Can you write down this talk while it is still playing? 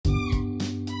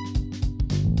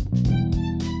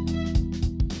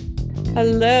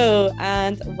Hello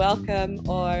and welcome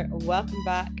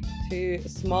back to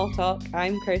Small Talk.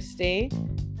 I'm Kirsty.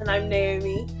 And I'm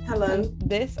Naomi. Hello. And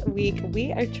this week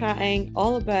we are chatting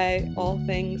all about all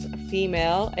things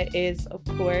female. It is, of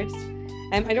course,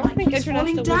 I don't think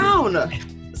International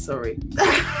down. Sorry.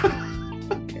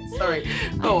 Okay, sorry.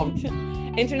 Go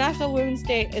on. International Women's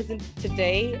Day isn't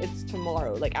today, it's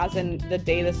tomorrow. Like as in the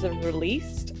day this is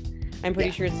released. I'm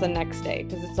pretty sure it's the next day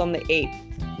because it's on the 8th.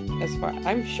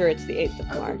 I'm sure it's the 8th of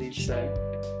March. I believe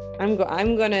so. I'm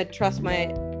gonna trust my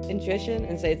intuition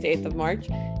and say it's the 8th of March,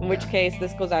 in which case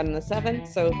this goes out on the 7th,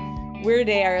 so we're a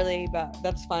day early, but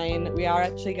that's fine. We are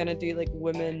actually gonna do like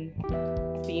women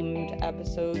themed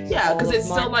episodes, because it's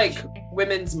still like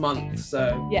Women's Month,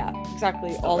 so yeah,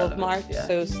 exactly, all relevant, of March.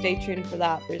 So stay tuned for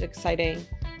that. There's exciting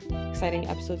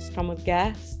episodes to come with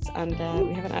guests, and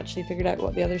we haven't actually figured out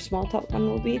what the other small talk one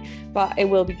will be, but it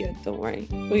will be good, don't worry.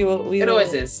 It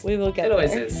always is. We will get it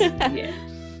always there.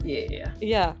 Is.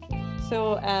 Yeah.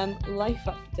 So life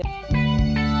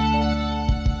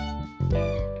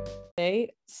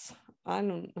updates. I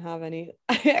don't have any.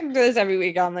 I do this every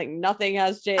week. I'm like, nothing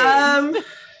has changed.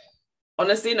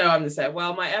 Honestly, no, I'm the same.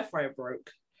 Well, my air fryer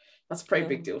broke. That's a pretty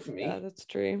big deal for me. Yeah, that's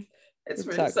true. It's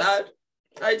really sad.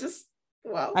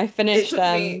 I finished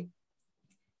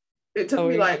it took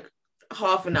me like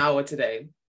half an hour today,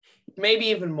 maybe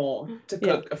even more, to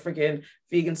cook a freaking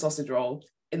vegan sausage roll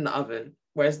in the oven,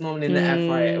 whereas normally in the air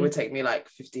fryer it would take me like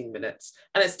 15 minutes,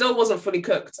 and it still wasn't fully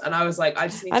cooked, and I was like, I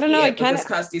just need to eat it because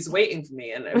Kirsty's waiting for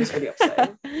me, and it was really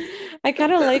upsetting. I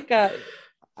kind of like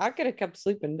I could have kept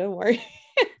sleeping, don't worry.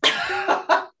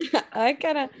 I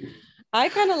kind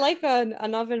of like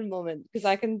an oven moment because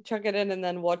I can chuck it in and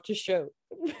then watch a show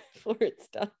before it's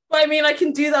done. Well, I mean, I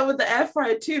can do that with the air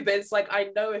fryer too, but it's like I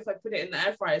know if I put it in the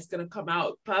air fryer, it's gonna come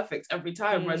out perfect every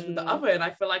time. Whereas with the oven,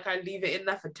 I feel like I leave it in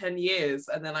there for 10 years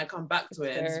and then I come back to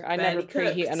it. And I never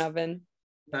preheat an oven.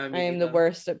 No, I am the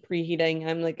worst at preheating.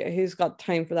 I'm like, who's got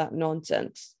time for that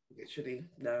nonsense? Literally,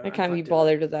 no. I can't be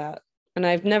bothered with that, and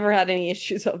I've never had any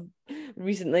issues of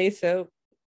recently. So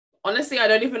honestly, I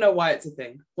don't even know why it's a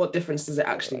thing. What difference does it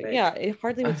actually make? Yeah, it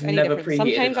hardly makes any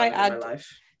difference.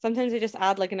 Sometimes I just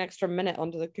add like an extra minute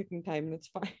onto the cooking time and it's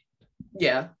fine.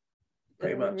 Yeah,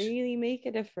 pretty much. Really make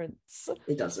a difference.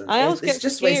 It doesn't. I always get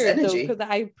just scared waste energy because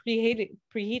I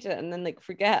preheat it and then like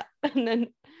forget, and then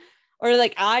or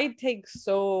like I take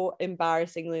so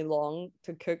embarrassingly long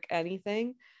to cook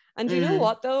anything. And do you know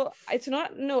what though?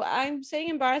 I'm saying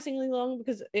embarrassingly long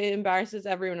because it embarrasses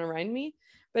everyone around me.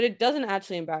 But it doesn't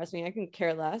actually embarrass me. I can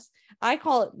care less. I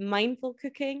call it mindful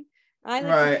cooking. I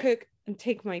like to cook and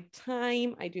take my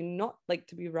time. I do not like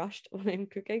to be rushed when I'm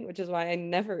cooking, which is why I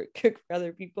never cook for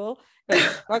other people.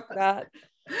 Fuck that.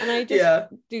 And I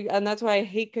just do. And that's why I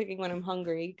hate cooking when I'm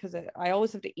hungry, because I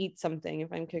always have to eat something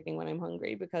if I'm cooking when I'm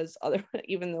hungry, because otherwise,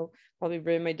 even though probably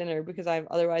ruin my dinner, because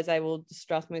otherwise I will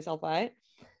stress myself out.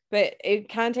 But it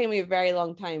can take me a very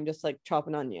long time just like chop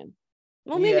an onion.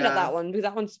 Well, maybe not that one, because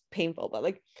that one's painful, but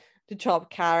like to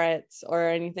chop carrots or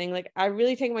anything, like I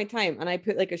really take my time, and I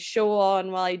put like a show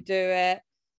on while I do it,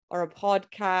 or a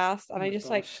podcast, and I just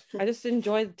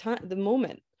enjoy the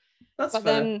moment. But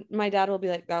then my dad will be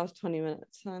like, that was 20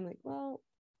 minutes. And I'm like, well,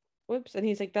 whoops. And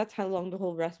he's like, that's how long the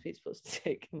whole recipe is supposed to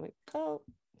take. I'm like, oh,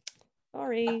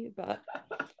 sorry, but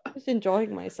just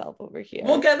enjoying myself over here.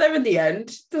 We'll get there in the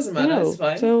end. Doesn't matter. It's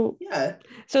fine. So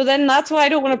then that's why I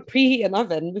don't want to preheat an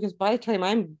oven, because by the time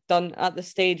I'm done at the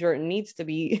stage where it needs to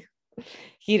be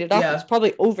heated up, it's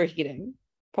probably overheating,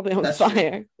 probably on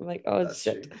fire. I'm like, oh, it's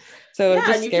shit. True. So it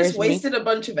just scares me. Wasted a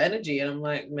bunch of energy, and I'm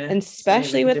like, man. And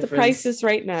especially with the prices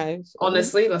right now. So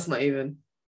honestly, let's not even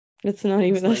go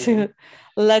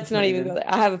there.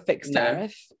 I have a fixed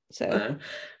tariff. So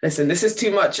listen, this is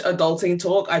too much adulting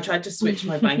talk. I tried to switch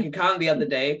my bank account the other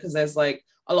day because there's like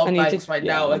a lot of banks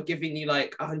now are giving you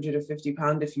like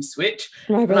 £150 if you switch.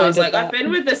 And I was like, I've been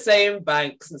with the same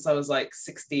bank since I was like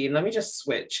 16. Let me just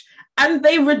switch. And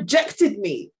they rejected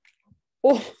me.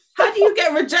 Oh. How do you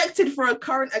get rejected for a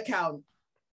current account?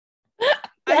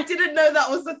 I didn't know that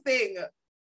was a thing.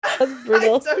 That's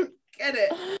brutal. I don't get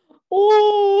it.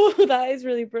 Oh, that is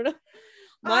really brutal.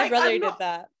 My brother did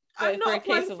that. I'm not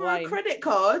applying for a credit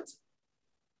card.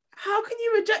 How can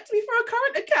you reject me for a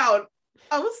current account?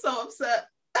 I was so upset.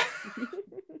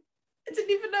 I didn't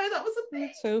even know that was a thing.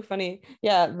 That's so funny.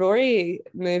 Yeah, Rory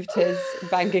moved his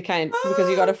bank account because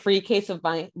he got a free case of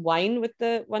wine with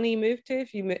the one he moved to.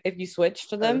 If you switch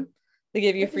to them, they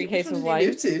give you a free case of wine.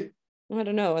 Move to? I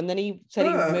don't know. And then he said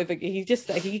he would move.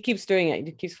 He keeps doing it.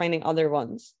 He keeps finding other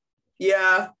ones.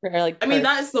 Yeah. Or, like, I mean,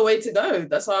 that's the way to go.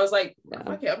 That's why I was like,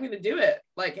 okay, I'm going to do it.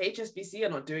 Like, HSBC are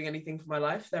not doing anything for my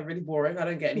life. They're really boring. I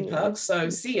don't get any perks. So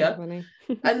see ya.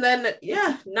 And then,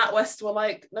 NatWest were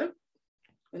like, nope,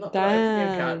 we're not going to open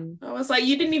your account. I was like,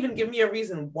 you didn't even give me a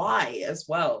reason why as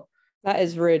well. That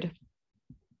is rude.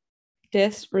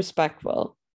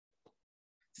 Disrespectful.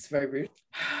 It's very rude.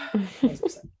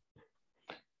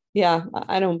 Yeah,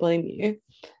 I don't blame you.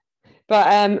 But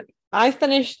I'm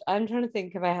trying to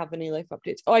think if I have any life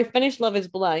updates. Oh, I finished Love is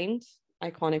Blind.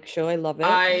 Iconic show. I love it.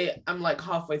 I am like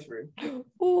halfway through.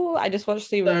 Oh, I just watched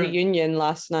the reunion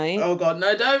last night. Oh God,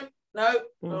 no, don't. No, I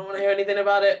don't want to hear anything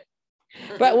about it.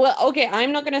 But well, okay,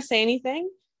 I'm not gonna say anything,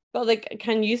 but like,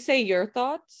 can you say your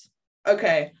thoughts?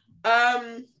 Okay.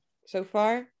 So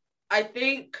far? I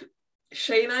think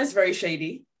Shayna is very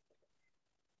shady.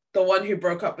 The one who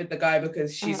broke up with the guy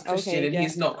because she's Christian and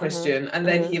he's not Christian. And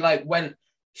then he like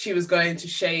she was going to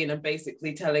Shane and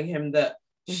basically telling him that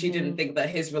she didn't think that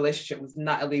his relationship with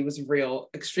Natalie was real.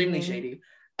 Extremely shady.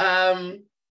 My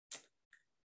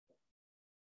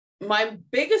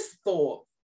biggest thought,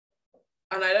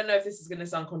 and I don't know if this is going to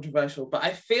sound controversial, but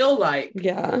I feel like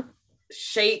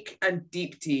Shake and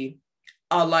Deepti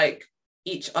are like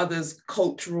each other's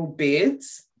cultural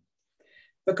beards.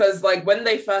 Because like when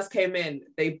they first came in,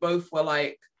 they both were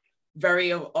like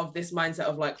very of this mindset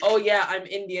of like, oh yeah, I'm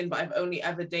Indian, but I've only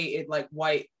ever dated like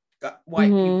white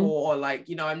people, or like,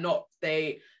 you know, I'm not,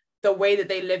 the way that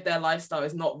they live their lifestyle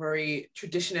is not very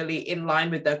traditionally in line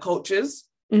with their cultures.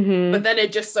 But then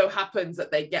it just so happens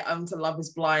that they get onto Love is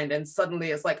Blind and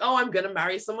suddenly it's like, oh, I'm gonna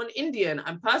marry someone Indian.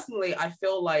 And personally, I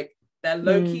feel like they're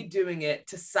low-key doing it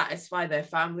to satisfy their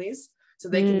families. So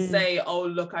they can say, oh,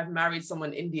 look, I've married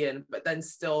someone Indian, but then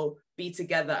still be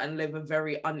together and live a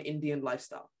very un-Indian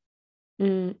lifestyle.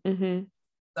 So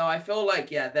I feel like,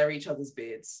 they're each other's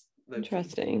beards. Low-key.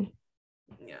 Interesting.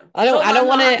 Yeah. I don't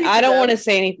want to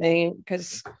say anything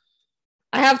because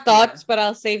I have thoughts, but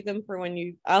I'll save them for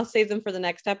the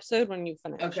next episode when you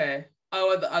finish. Okay.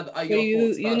 Oh, are your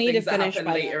thoughts about things that happen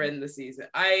later in the season?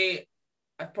 I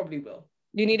probably will.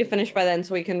 You need to finish by then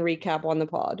so we can recap on the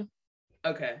pod.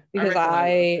 Okay. Because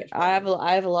I have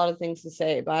a lot of things to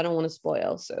say, but I don't want to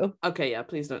spoil. So okay,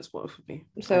 please don't spoil for me.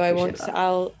 So I won't.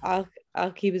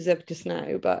 I'll keep a zip just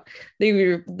now. But the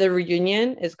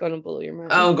reunion is going to blow your mind.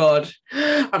 Oh God,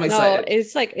 I'm excited. No,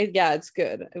 it's like it's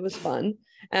good. It was fun.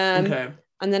 Okay.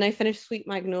 And then I finished Sweet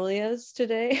Magnolias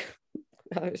today.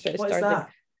 What is that?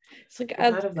 It's like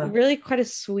really quite a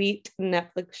sweet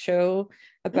Netflix show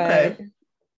about.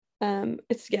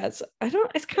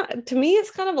 It's kind of, to me it's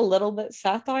kind of a little bit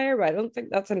satire, but I don't think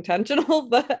that's intentional.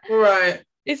 But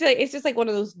it's just like one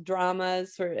of those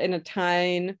dramas in a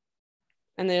town,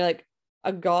 and they're like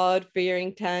a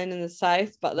God-fearing town in the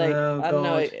south, but like I don't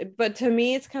know. But to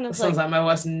me, it's kind of sounds like my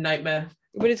worst nightmare.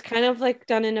 But it's kind of like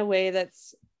done in a way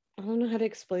that's, I don't know how to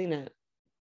explain it.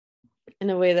 In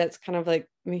a way that's kind of like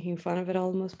making fun of it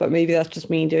almost, but maybe that's just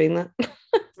me doing that.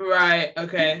 Right.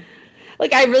 Okay.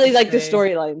 Like I really like the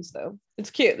storylines though. It's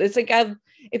cute. It's like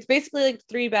it's basically like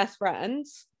three best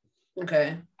friends.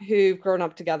 Okay. Who've grown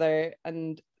up together,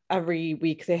 and every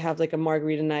week they have like a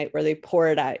margarita night where they pour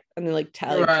it out and they like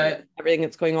tell each other everything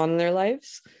that's going on in their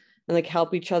lives and like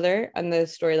help each other. And the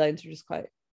storylines are just quite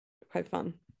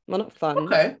fun. Well, not fun.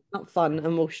 Okay. Not fun,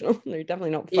 emotional. They're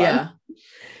definitely not fun. Yeah.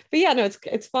 But no,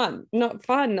 it's fun. Not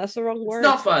fun. That's the wrong word. It's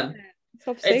not fun.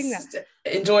 Stop saying that.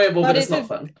 Enjoyable, but it's not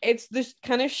fun. It's this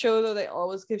kind of show though, they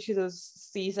always give you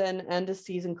those end of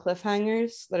season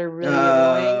cliffhangers that are really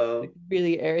annoying, like,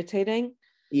 really irritating.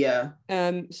 Yeah.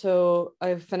 So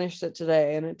I finished it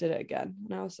today and I did it again.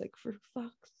 And I was like, for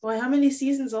fuck's sake. Why, how many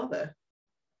seasons are there?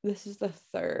 This is the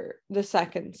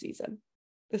second season.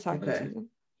 Season.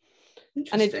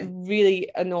 And it's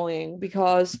really annoying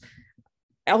because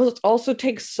it also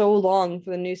takes so long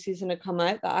for the new season to come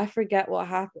out that I forget what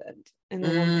happened in the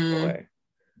one before.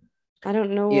 I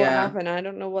don't know what happened. I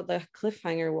don't know what the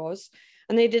cliffhanger was.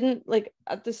 And they didn't, like,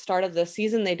 at the start of the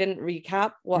season, they didn't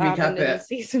recap what happened in the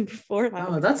season before.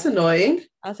 That's annoying.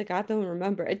 I was like, I don't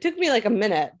remember. It took me like a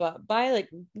minute, but by like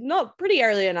not pretty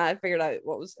early and I figured out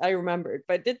I remembered.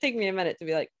 But it did take me a minute to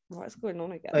be like, what's going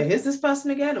on again? Like, here's this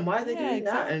person again, and why are they doing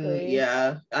that?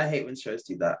 And I hate when shows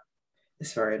do that.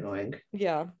 It's very annoying.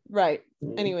 Yeah, right.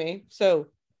 Anyway, so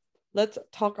let's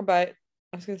talk about,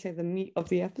 I was going to say the meat of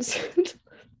the episode.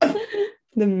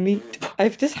 The meat.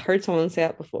 I've just heard someone say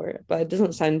that before, but it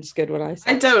doesn't sound as good when I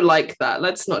say it. I don't like that.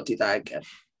 Let's not do that again.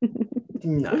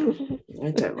 No,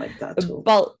 I don't like that at all.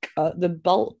 The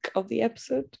bulk of the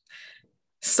episode.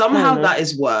 Somehow that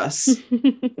is worse.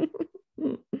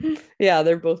 Yeah,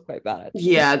 they're both quite bad.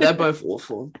 Yeah, they're both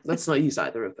awful. Let's not use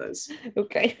either of those.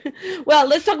 Okay. Well,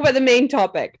 let's talk about the main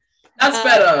topic. That's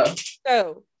better.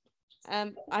 So,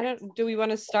 do we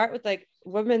want to start with like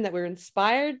women that we're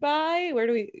inspired by? Where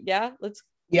do we, let's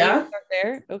start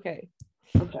there. Okay.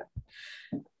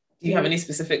 Do you have any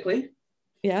specifically?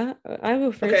 Yeah, I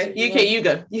will first. Okay, you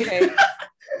go. Okay.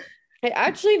 I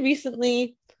actually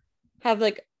recently have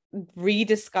like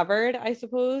rediscovered, I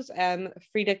suppose,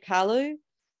 Frida Kahlo.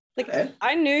 Like,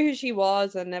 I knew who she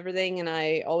was and everything, and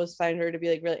I always found her to be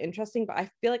like really interesting, but I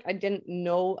feel like I didn't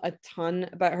know a ton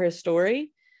about her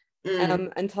story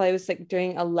until I was like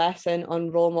doing a lesson on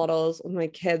role models with my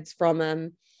kids from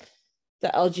the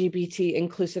LGBT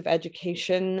inclusive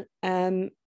education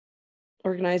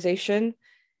organization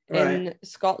in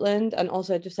Scotland. And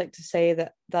also I'd just like to say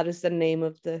that is the name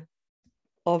of the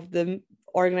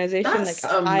organization. That's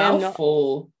like a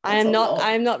mouthful. I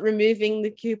am not removing the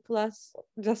Q plus,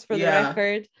 just for the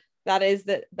record. That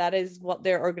is what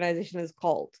their organization is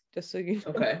called, just so you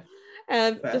know.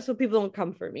 Just so people don't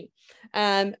come for me.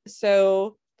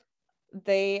 So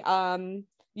they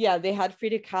they had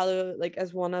Frida Kahlo like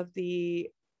as one of the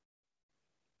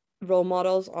role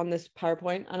models on this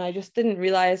PowerPoint, and I just didn't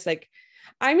realize, like,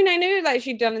 I mean, I knew that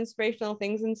she'd done inspirational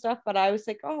things and stuff, but I was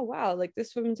like, oh wow, like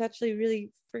this woman's actually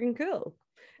really freaking cool.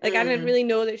 Like I didn't really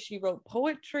know that she wrote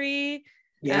poetry.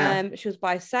 She was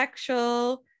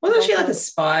bisexual. Wasn't she like a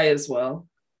spy as well?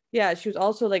 Yeah, she was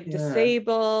also like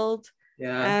disabled.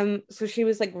 So she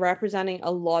was like representing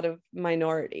a lot of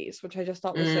minorities, which I just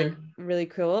thought was like really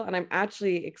cool. And I'm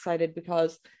actually excited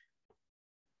because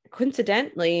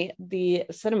coincidentally, the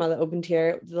cinema that opened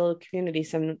here, the little community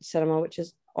cinema, which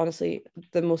is honestly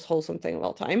the most wholesome thing of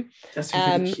all time, that's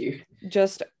really cute,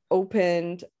 just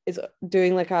opened, is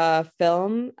doing like a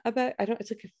film about,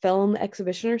 it's like a film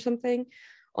exhibition or something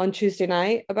on Tuesday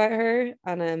night about her.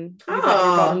 And you bet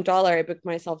your bottom dollar I booked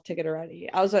myself a ticket already.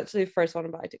 I was actually the first one to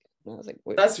buy a ticket, and I was like,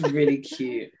 wait. That's really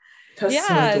cute. That's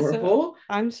so adorable. So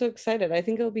I'm so excited. I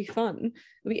think it'll be fun,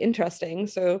 it'll be interesting.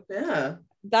 So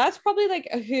that's probably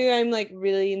like who I'm like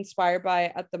really inspired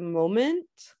by at the moment.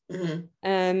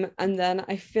 And then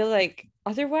I feel like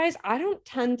otherwise I don't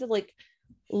tend to like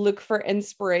look for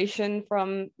inspiration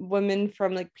from women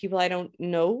from like people I don't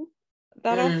know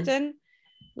that often.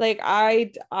 Like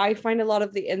I find a lot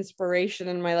of the inspiration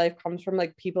in my life comes from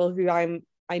like people who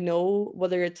I know,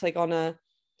 whether it's like on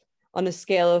a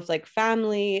scale of like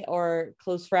family or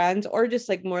close friends, or just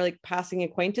like more like passing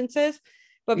acquaintances,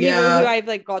 but people who I've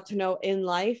like got to know in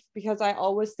life. Because I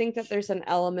always think that there's an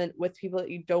element with people that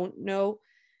you don't know,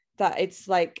 that it's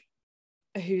like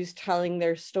who's telling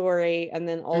their story, and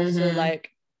then also like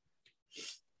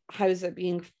how is it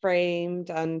being framed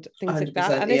and things like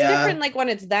that. And it's different like when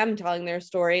it's them telling their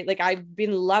story. Like I've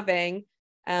been loving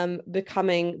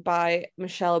Becoming by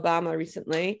Michelle Obama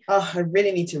recently. I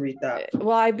really need to read that.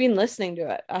 Well, I've been listening to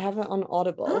it. I have it on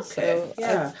Audible. So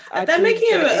they're making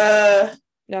a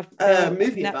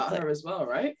movie Netflix. about her as well,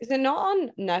 right? Is it not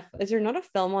on Netflix? Is there not a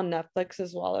film on Netflix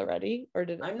as well already? Or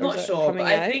I'm not sure, but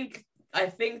I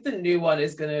think the new one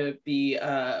is going to be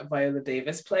Viola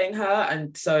Davis playing her,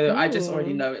 and so I just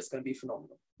already know it's going to be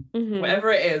phenomenal.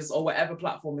 Whatever it is, or whatever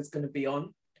platform it's going to be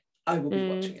on, I will be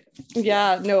watching it.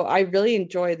 Yeah, no, I really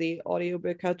enjoy the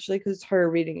audiobook actually, because it's her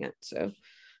reading it. So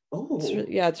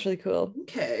it's really cool.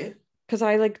 Okay. Because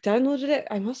I like downloaded it.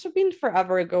 I must have been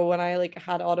forever ago when I like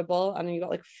had Audible and you got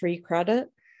like free credit.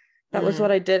 That was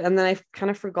what I did. And then I kind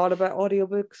of forgot about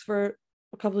audiobooks for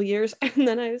a couple of years. And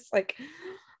then I was like,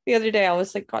 the other day I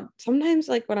was like, God, sometimes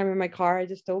like when I'm in my car, I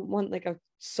just don't want like a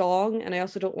song. And I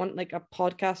also don't want like a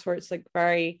podcast where it's like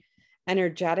very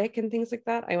energetic and things like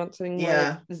that. I want something more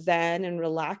like zen and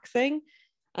relaxing.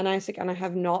 And I was like, and I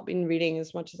have not been reading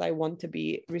as much as I want to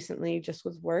be recently, just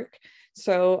with work.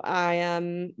 So I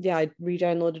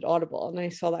re-downloaded Audible, and I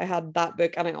saw that I had that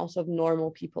book, and I also have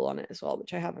Normal People on it as well,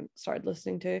 which I haven't started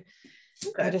listening to.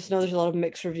 I just know there's a lot of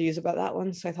mixed reviews about that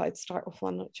one, so I thought I'd start with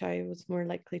one which I was more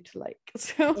likely to like.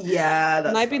 So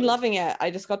and I've been loving it.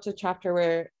 I just got to a chapter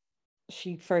where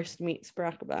she first meets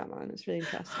Barack Obama, and it's really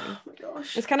interesting. Oh my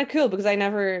gosh, it's kind of cool because I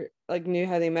never like knew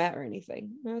how they met or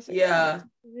anything. And I was like, oh,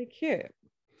 really cute.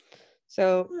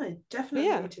 So I definitely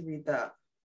need to read that.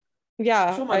 Yeah,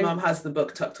 I'm sure my mom has the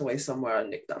book tucked away somewhere. I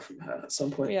nicked that from her at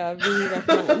some point. Yeah, really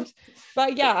recommend.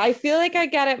 But yeah, I feel like I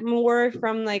get it more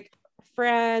from like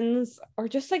friends or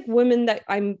just like women that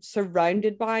I'm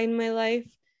surrounded by in my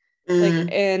life. Like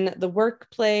in the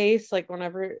workplace, like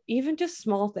whenever, even just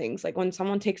small things, like when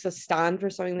someone takes a stand for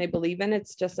something they believe in,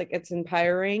 it's just like it's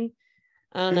empowering.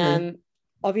 And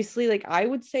obviously, like I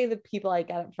would say the people I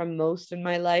get it from most in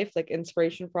my life, like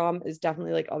inspiration from, is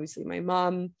definitely like obviously my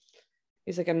mom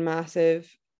is like a massive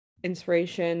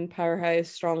inspiration, powerhouse,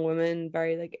 strong woman,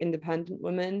 very like independent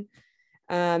woman.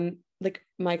 Like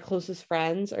my closest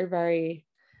friends are very,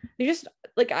 they just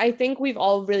like, I think we've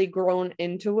all really grown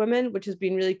into women, which has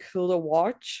been really cool to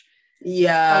watch.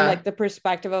 From like the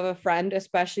perspective of a friend,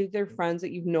 especially their friends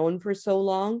that you've known for so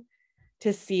long,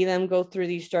 to see them go through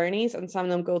these journeys, and some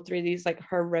of them go through these like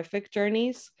horrific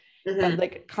journeys, but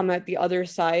like come out the other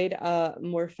side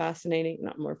more fascinating,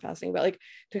 not more fascinating, but like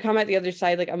to come out the other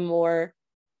side like a more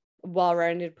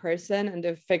well-rounded person, and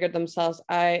to figure themselves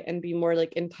out and be more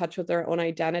like in touch with their own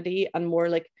identity and more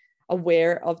like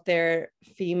aware of their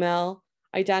female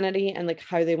identity and like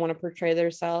how they want to portray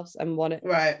themselves and what it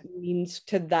means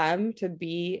to them to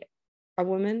be a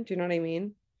woman. Do you know what I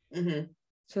mean?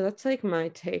 So that's like my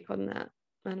take on that.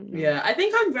 I don't know. Yeah, I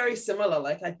think I'm very similar.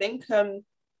 Like I think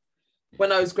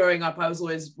when I was growing up, I was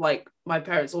always like, my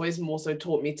parents always more so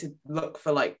taught me to look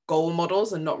for like goal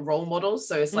models and not role models.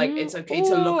 So it's like, it's okay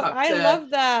to look up to. I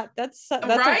love that. That's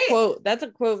right? a quote. That's a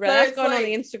quote. So that's going like, on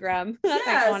the Instagram. That's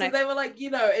iconic. So they were like, you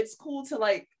know, it's cool to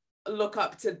like look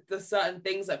up to the certain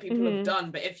things that people have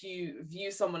done. But if you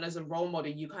view someone as a role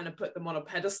model, you kind of put them on a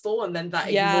pedestal, and then that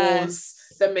ignores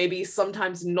the maybe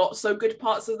sometimes not so good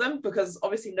parts of them, because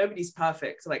obviously nobody's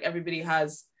perfect. Like everybody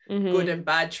has good and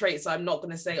bad traits. So I'm not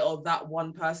going to say, oh, that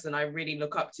one person I really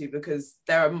look up to, because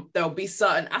there'll be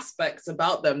certain aspects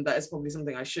about them that is probably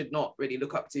something I should not really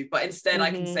look up to. But instead I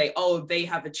can say, oh, they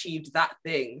have achieved that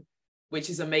thing, which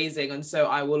is amazing, and so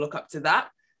I will look up to that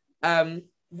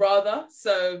rather.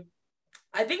 So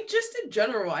I think just in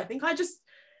general, I think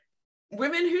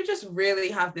women who just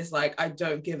really have this like I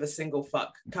don't give a single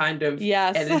fuck kind of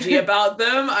energy about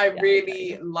them, I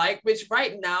really like, which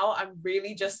right now I'm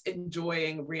really just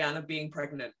enjoying Rihanna being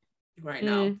pregnant right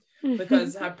now,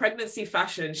 because her pregnancy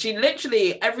fashion, she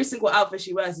literally every single outfit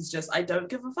she wears is just I don't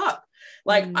give a fuck.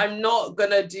 Like I'm not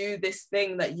gonna do this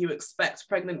thing that you expect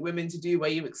pregnant women to do, where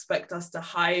you expect us to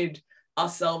hide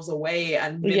ourselves away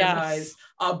and minimize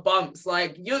our bumps.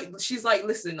 Like she's like,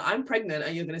 listen, I'm pregnant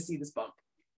and you're gonna see this bump.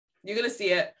 You're going to see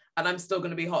it, and I'm still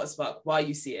going to be hot as fuck while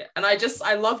you see it. And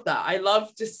I love that. I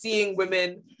love just seeing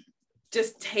women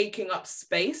just taking up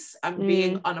space and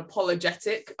being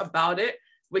unapologetic about it,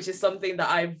 which is something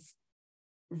that I've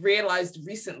realized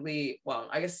recently. Well,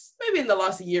 I guess maybe in the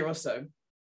last year or so,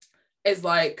 is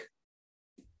like,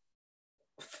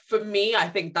 for me, I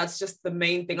think that's just the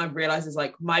main thing I've realized is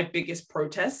like my biggest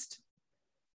protest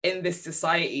in this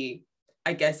society,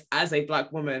 I guess, as a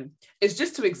Black woman, is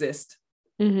just to exist.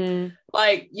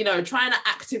 Like, you know, trying to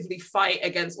actively fight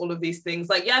against all of these things,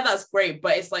 like, yeah, that's great,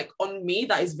 but it's like on me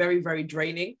that is very, very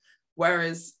draining.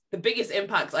 Whereas the biggest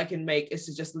impact I can make is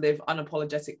to just live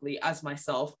unapologetically as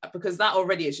myself, because that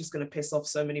already is just going to piss off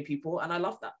so many people, and I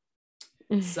love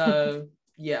that. So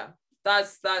yeah,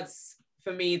 that's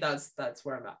for me, that's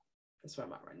where I'm at. That's where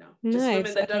I'm at right now. Just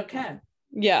women that don't care.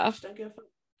 Just don't give a fuck.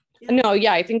 No,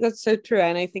 I think that's so true.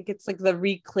 And I think it's like the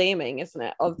reclaiming, isn't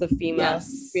it, of the female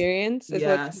experience is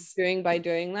what she's doing by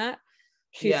doing that.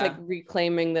 She's like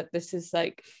reclaiming that this is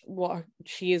like what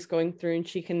she is going through, and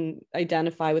she can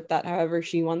identify with that however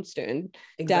she wants to, and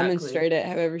demonstrate it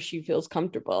however she feels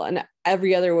comfortable. And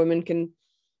every other woman can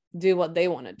do what they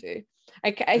want to do.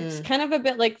 It's kind of a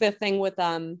bit like the thing with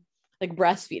like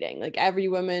breastfeeding. Like every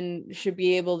woman should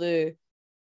be able to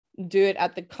do it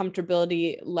at the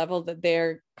comfortability level that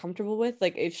they're comfortable with.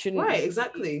 Like it shouldn't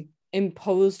be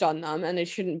imposed on them, and it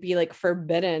shouldn't be like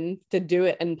forbidden to do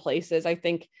it in places. I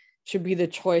think should be the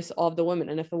choice of the woman,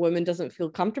 and if a woman doesn't feel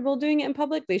comfortable doing it in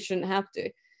public, they shouldn't have to.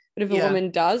 But if a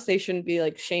woman does, they shouldn't be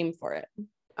like shamed for it.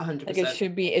 100%. Like it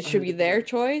should be their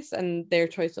choice and their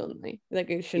choice only. Like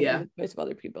it shouldn't be the choice of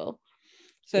other people.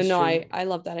 So it's true. I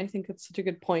love that. I think it's such a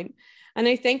good point. And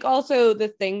I think also the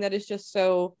thing that is just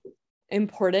so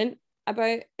important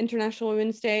about International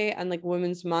Women's Day and like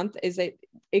Women's Month is that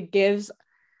it gives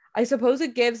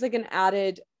like an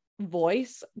added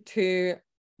voice to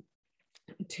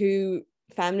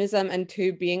feminism and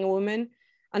to being a woman,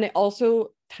 and it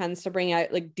also tends to bring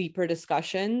out like deeper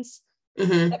discussions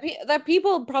that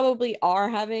people probably are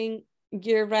having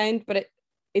year round, but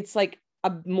it's like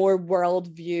a more world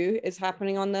view is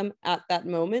happening on them at that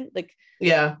moment. Like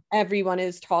everyone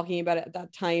is talking about it at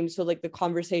that time, so like the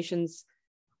conversations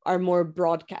are more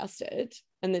broadcasted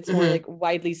and it's more like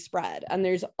widely spread, and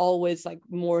there's always like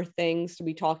more things to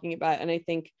be talking about. And I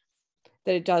think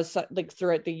that it does, like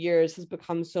throughout the years, has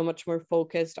become so much more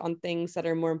focused on things that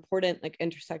are more important, like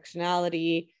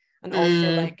intersectionality, and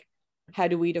also like how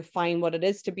do we define what it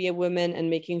is to be a woman, and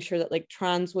making sure that like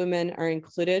trans women are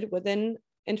included within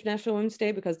International Women's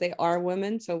Day because they are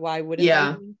women, so why wouldn't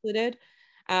they be included?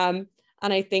 And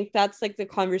I think that's like the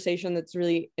conversation that's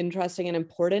really interesting and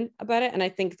important about it. And I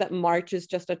think that March is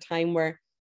just a time where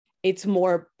it's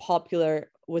more popular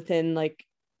within, like,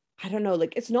 I don't know,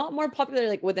 like it's not more popular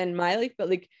like within my life, but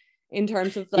like in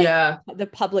terms of like the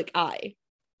public eye.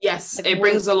 Yes, like it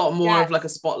brings a lot more of like a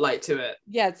spotlight to it.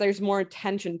 Yes, there's more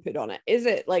attention put on it. Is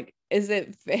it like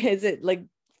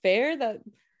fair that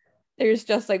there's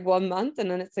just like 1 month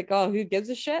and then it's like, oh, who gives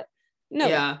a shit?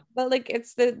 No, but like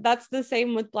that's the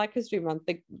same with Black History Month.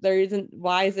 Like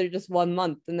why is there just 1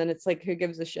 month and then it's like, who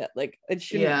gives a shit? Like it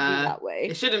shouldn't be that way.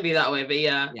 It shouldn't be that way,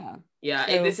 but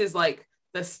so, this is like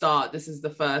the start. This is the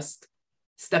first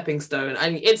stepping stone,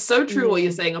 and it's so true what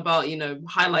you're saying about, you know,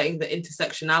 highlighting the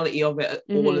intersectionality of it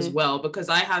all as well, because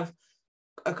I have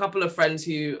a couple of friends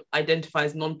who identify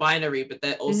as non-binary, but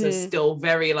they're also still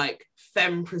very like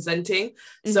femme presenting.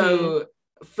 So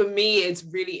for me, it's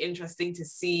really interesting to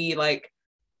see like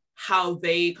how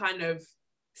they kind of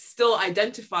still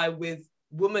identify with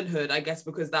womanhood, I guess,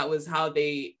 because that was how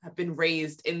they have been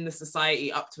raised in the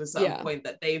society up to a certain point,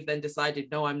 that they've then decided,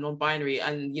 no, I'm non-binary,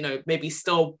 and, you know, maybe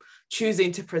still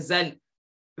choosing to present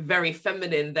very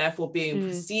feminine, therefore being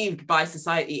perceived by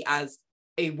society as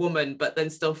a woman, but then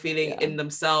still feeling in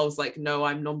themselves like, no,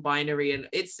 I'm non-binary. And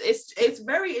it's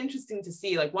very interesting to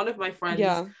see. Like, one of my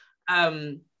friends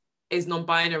is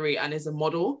non-binary and is a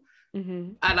model,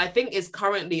 and I think is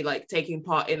currently like taking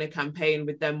part in a campaign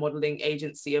with their modeling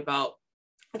agency about,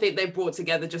 I think they brought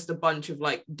together just a bunch of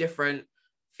like different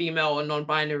female or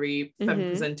non-binary femme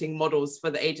presenting models for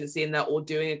the agency, and they're all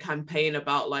doing a campaign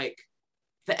about like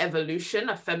the evolution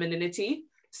of femininity.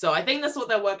 So I think that's what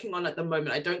they're working on at the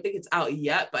moment. I don't think it's out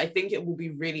yet, but I think it will be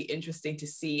really interesting to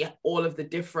see all of the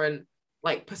different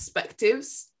like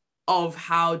perspectives of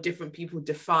how different people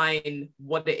define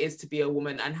what it is to be a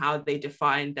woman and how they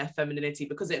define their femininity,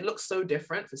 because it looks so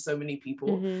different for so many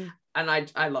people. And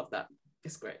I love that.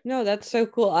 It's great. No, that's so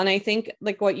cool. And I think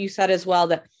like what you said as well,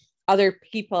 that other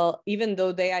people, even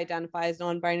though they identify as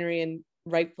non-binary, and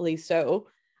rightfully so,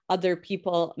 other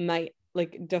people might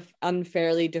like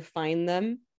unfairly define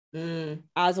them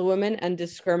as a woman and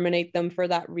discriminate them for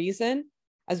that reason,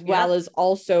 as well as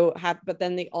also but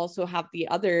then they also have the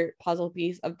other puzzle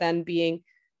piece of then being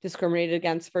discriminated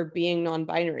against for being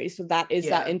non-binary. So that is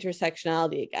that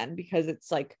intersectionality again, because it's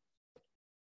like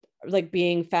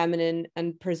being feminine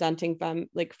and presenting femme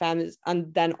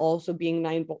and then also being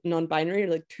non-binary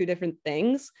are like two different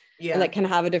things, and that can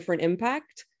have a different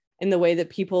impact in the way that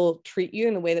people treat you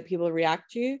and the way that people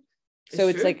react to you. So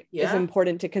it's like it's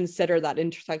important to consider that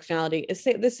intersectionality. It's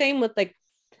the same with like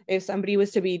if somebody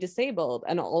was to be disabled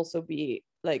and also be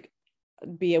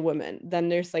a woman, then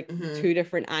there's like two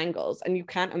different angles, and you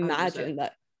can't imagine 100%.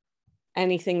 That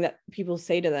anything that people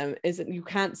say to them isn't, you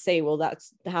can't say, well,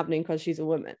 that's happening because she's a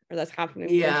woman, or that's happening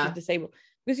because she's disabled,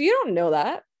 because you don't know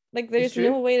that. Like there's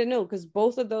no way to know, because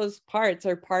both of those parts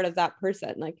are part of that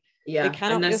person. Like they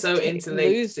cannot, and they're just so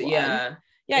interlinked.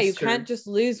 You can't just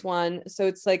lose one. So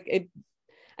it's like it,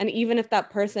 and even if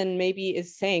that person maybe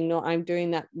is saying, no, I'm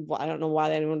doing that, well, I don't know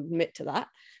why anyone would admit to that,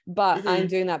 but I'm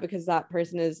doing that because that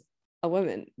person is a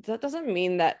woman, that doesn't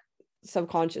mean that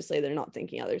subconsciously they're not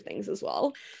thinking other things as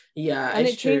well. And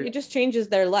it just changes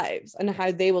their lives and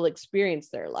how they will experience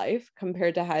their life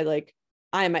compared to how like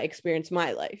I might experience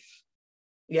my life.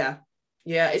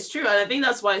 It's true. And I think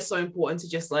that's why it's so important to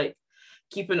just like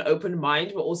keep an open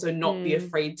mind, but also not be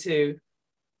afraid to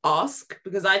ask,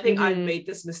 because I think I made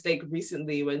this mistake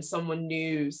recently when someone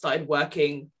new started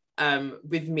working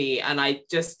with me, and I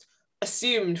just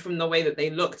assumed from the way that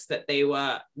they looked that they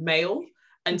were male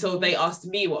until they asked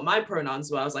me what my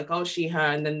pronouns were. I was like, oh, she, her,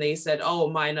 and then they said,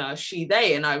 oh, mine are she,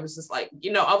 they, and I was just like,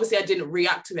 you know, obviously I didn't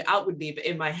react to it outwardly, but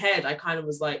in my head I kind of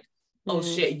was like, oh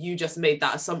shit, you just made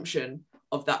that assumption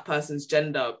of that person's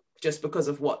gender just because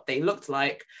of what they looked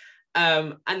like.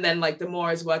 And then like the more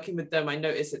I was working with them, I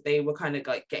noticed that they were kind of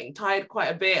like getting tired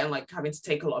quite a bit and like having to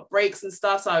take a lot of breaks and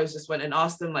stuff. So I was just went and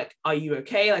asked them like, are you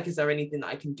okay? Like, is there anything that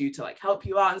I can do to like help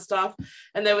you out and stuff?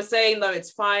 And they were saying, no,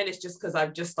 it's fine. It's just because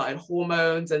I've just started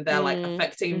hormones and they're like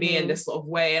affecting me in this sort of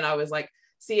way. And I was like,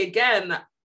 see, again,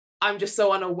 I'm just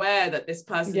so unaware that this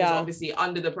person is obviously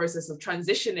under the process of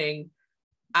transitioning.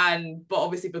 But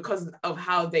obviously because of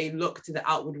how they look to the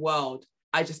outward world,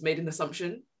 I just made an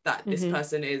assumption that this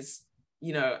person is,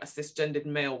 you know, a cisgendered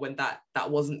male, when that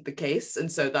wasn't the case.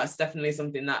 And so that's definitely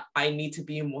something that I need to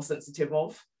be more sensitive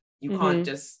of. You can't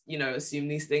just, you know, assume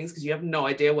these things, because you have no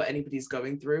idea what anybody's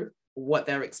going through, what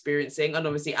they're experiencing. And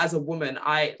obviously as a woman,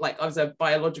 as a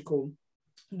biological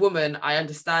woman, I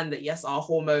understand that yes, our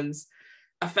hormones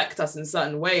affect us in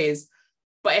certain ways,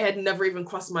 but it had never even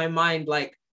crossed my mind,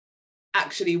 like,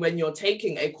 actually, when you're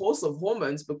taking a course of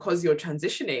hormones because you're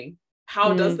transitioning,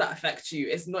 how does that affect you?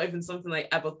 It's not even something I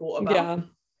ever thought about. Yeah.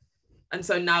 And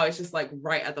so now it's just like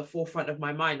right at the forefront of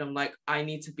my mind. I'm like, I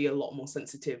need to be a lot more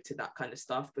sensitive to that kind of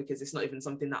stuff, because it's not even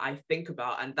something that I think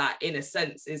about. And that, in a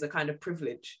sense, is a kind of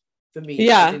privilege for me.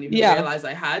 Yeah. I didn't even realize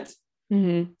I had.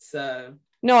 So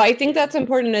no, I think that's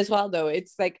important as well, though.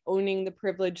 It's like owning the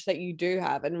privilege that you do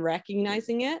have and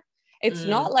recognizing it. It's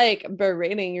not like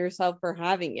berating yourself for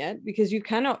having it, because you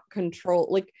cannot control,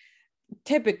 like,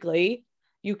 typically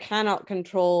you cannot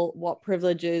control what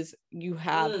privileges you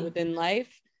have within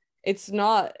life. It's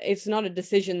not a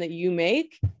decision that you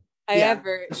make.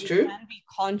 However, you can be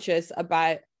conscious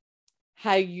about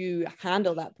how you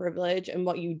handle that privilege and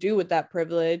what you do with that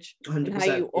privilege, and how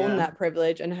you own that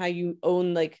privilege, and how you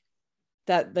own, like,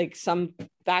 that, like, some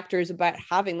factors about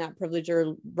having that privilege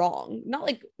are wrong. Not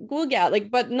like, well, yeah, like,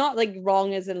 but not like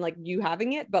wrong as in like you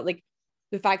having it, but like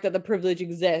the fact that the privilege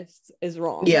exists is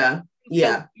wrong. You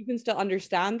can still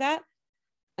understand that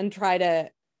and try to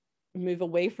move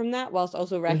away from that, whilst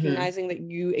also recognizing that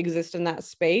you exist in that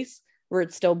space where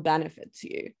it still benefits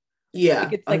you.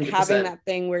 Like, it's like 100%. Having that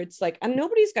thing where it's like, and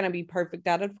nobody's going to be perfect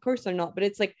at it, of course they're not, but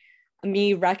it's like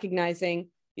me recognizing,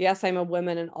 yes, I'm a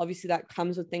woman, and obviously that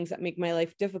comes with things that make my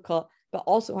life difficult, but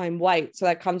also I'm white, so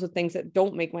that comes with things that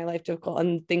don't make my life difficult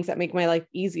and things that make my life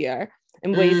easier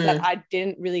in ways that I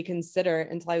didn't really consider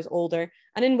until I was older,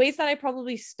 and in ways that I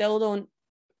probably still don't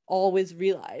always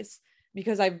realize,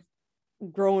 because I've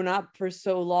grown up for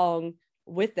so long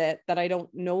with it that I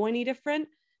don't know any different.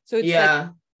 So it's like,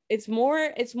 it's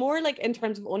more like, in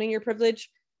terms of owning your privilege,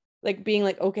 like being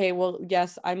like, okay, well,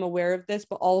 yes, I'm aware of this,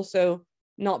 but also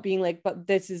not being like, but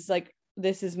this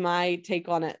is my take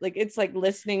on it. Like, it's like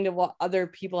listening to what other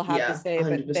people have to say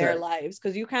 100%. About their lives,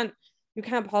 because you can't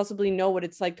possibly know what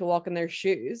it's like to walk in their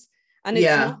shoes. And it's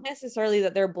not necessarily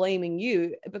that they're blaming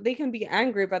you, but they can be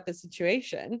angry about the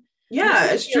situation.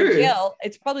 It's true. Guilt,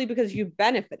 it's probably because you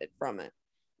benefited from it.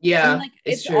 And like,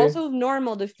 it's also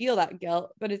normal to feel that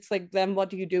guilt, but it's like, then what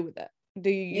do you do with it? Do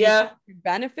you use it to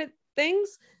benefit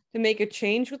things, to make a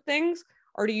change with things,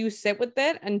 or do you sit with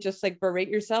it and just like berate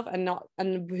yourself and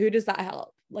who does that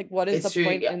help? Like, what is the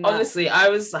point in that? Honestly, I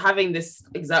was having this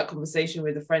exact conversation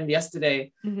with a friend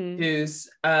yesterday who's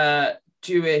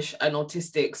Jewish and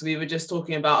autistic. So we were just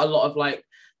talking about a lot of like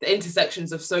the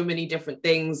intersections of so many different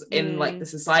things in like the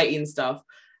society and stuff.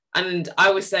 And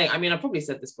I was saying, I mean, I probably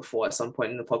said this before at some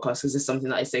point in the podcast, because it's something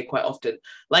that I say quite often.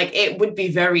 Like, it would be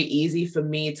very easy for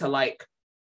me to like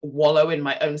wallow in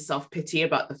my own self-pity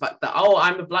about the fact that, oh,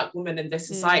 I'm a Black woman in this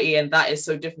society and that is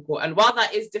so difficult. And while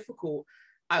that is difficult,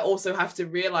 I also have to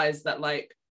realize that,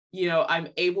 like, you know, I'm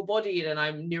able-bodied and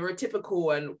I'm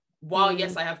neurotypical. And while,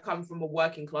 yes, I have come from a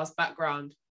working class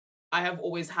background, I have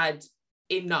always had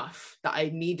enough that I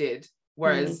needed.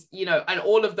 Whereas, you know, and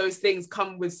all of those things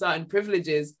come with certain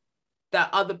privileges that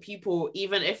other people,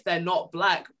 even if they're not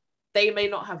Black, they may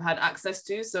not have had access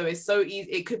to. So it's so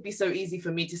easy. It could be so easy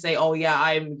for me to say, oh yeah,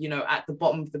 I'm, you know, at the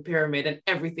bottom of the pyramid and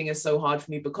everything is so hard for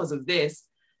me because of this.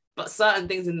 But certain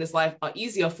things in this life are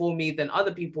easier for me than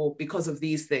other people because of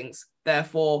these things.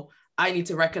 Therefore, I need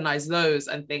to recognize those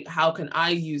and think, how can I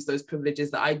use those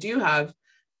privileges that I do have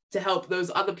to help those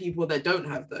other people that don't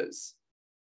have those?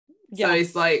 So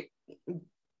it's like,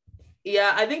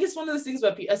 yeah, I think it's one of those things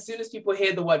where as soon as people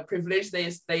hear the word privilege,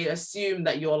 they assume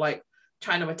that you're like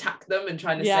trying to attack them and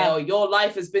trying to say, oh, your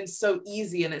life has been so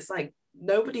easy. And it's like,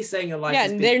 nobody's saying your life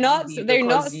has been easy. They're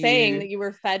not saying that you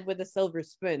were fed with a silver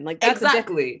spoon. Like, that's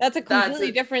that's a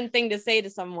completely different thing to say to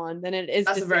someone than it is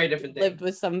that's a very different thing. Lived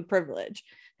with some privilege.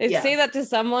 If say that to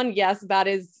someone, yes, that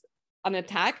is an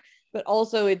attack. But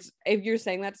also, it's, if you're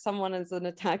saying that to someone as an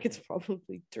attack, it's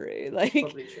probably true. Like,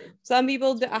 probably true. Some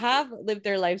people have lived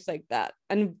their lives like that,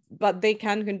 but they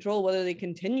can control whether they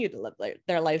continue to live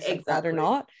their lives like that or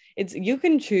not. It's, you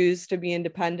can choose to be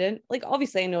independent. Like,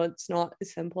 obviously, I know it's not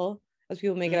as simple as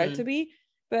people make it out to be,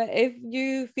 but if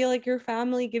you feel like your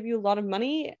family give you a lot of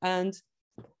money and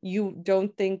you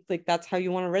don't think like that's how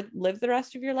you want to live the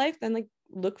rest of your life, then like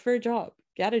look for a job.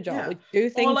 Get a job, like do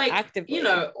things actively, you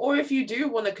know, or if you do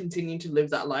want to continue to live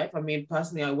that life, I mean,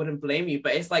 personally, I wouldn't blame you,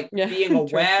 but it's like being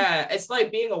aware, it's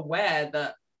like being aware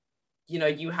that, you know,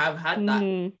 you have had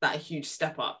that huge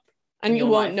step up and you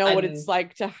won't know what it's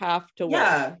like to have to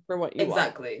work for what you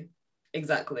want.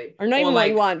 Exactly. Or not even what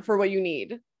you want, for what you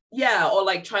need. Yeah, or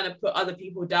like trying to put other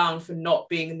people down for not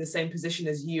being in the same position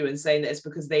as you and saying that it's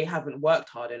because they haven't worked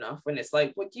hard enough, when it's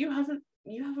like, well, you haven't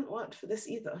worked for this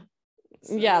either.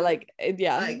 So,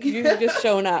 you've just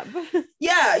shown up.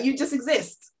 Yeah, you just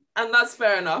exist. And that's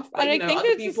fair enough. But, and I think other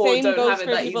it's people the same don't goes have it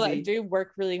for that people easy. that do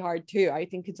work really hard too. I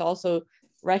think it's also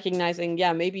recognizing,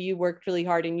 yeah, maybe you worked really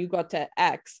hard and you got to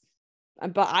X,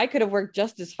 but I could have worked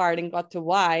just as hard and got to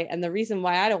Y. And the reason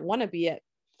why I don't want to be at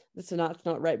it's not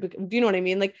right. But do you know what I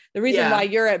mean? Like the reason why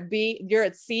you're at B, you're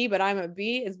at C, but I'm at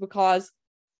B is because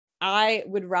I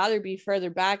would rather be further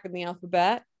back in the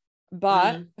alphabet,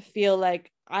 but feel like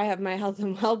I have my health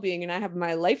and well-being and I have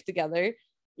my life together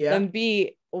than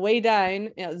be way down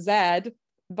at Z,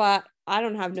 but I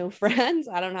don't have no friends.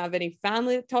 I don't have any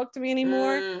family that talk to me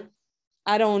anymore.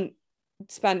 I don't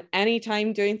spend any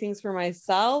time doing things for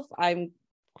myself.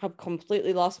 Have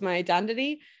completely lost my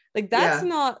identity. Like that's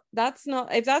not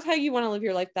if that's how you want to live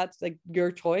your life, that's like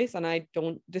your choice. And I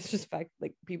don't disrespect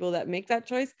like people that make that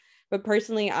choice. But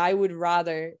personally, I would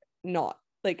rather not.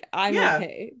 Like I'm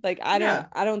okay. Like I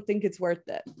don't think it's worth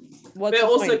it. But it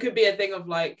also could be a thing of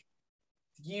like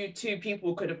you two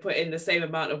people could have put in the same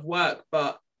amount of work,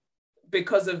 but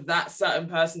because of that certain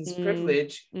person's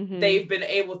privilege, they've been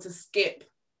able to skip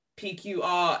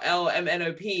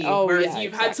PQRLMNOP, whereas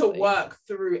you've had to work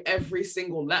through every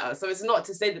single letter. So it's not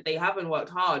to say that they haven't worked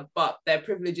hard, but their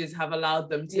privileges have allowed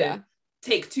them to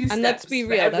take 2 steps. And let's be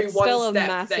real, every that's one still step a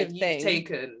massive that you've thing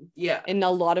taken. Yeah. In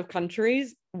a lot of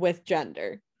countries with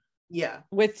gender. Yeah.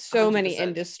 With so 100%. Many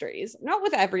industries. Not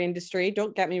with every industry,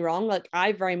 don't get me wrong. Like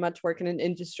I very much work in an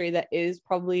industry that is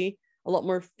probably a lot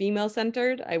more female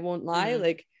centered. I won't lie.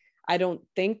 Like I don't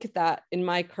think that in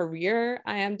my career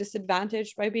I am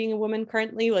disadvantaged by being a woman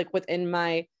currently. Like within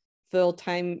my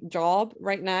full-time job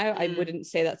right now, I wouldn't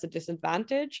say that's a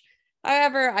disadvantage.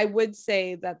 However, I would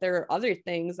say that there are other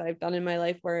things that I've done in my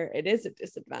life where it is a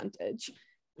disadvantage.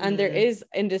 And there is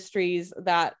industries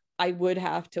that I would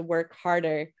have to work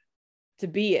harder to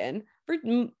be in for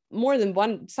more than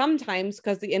one. Sometimes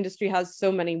because the industry has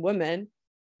so many women,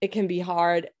 it can be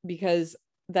hard because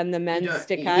then the men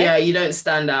stick out. Yeah, you don't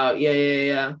stand out.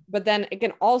 Yeah. But then it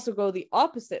can also go the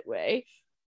opposite way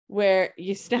where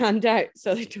you stand out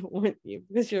so they don't want you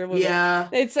because you're a woman. Yeah.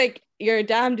 It's like you're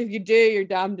damned if you do, you're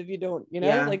damned if you don't,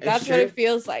 like that's what it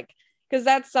feels like. Because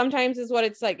that's sometimes is what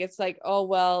it's like. It's like, oh,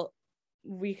 well,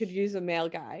 we could use a male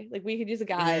guy. Like we could use a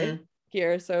guy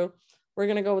here. So we're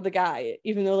going to go with the guy,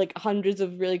 even though like hundreds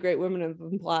of really great women have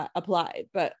applied,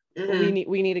 but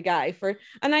we need a guy for,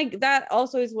 and that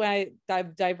also is why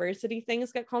diversity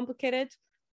things get complicated.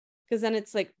 Because then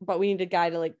it's like, but we need a guy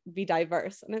to like be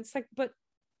diverse. And it's like, but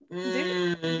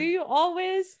do you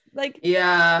always like,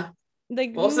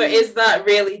 like also is that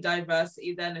really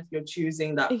diversity then if you're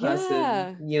choosing that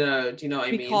person? Do you know what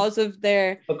I mean? Because of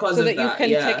that you can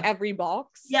tick every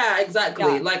box.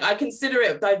 Exactly. Like I consider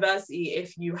it diversity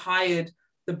if you hired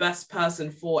the best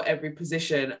person for every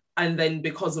position and then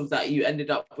because of that you ended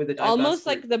up with a diverse almost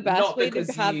group. Like the best way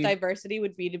to have diversity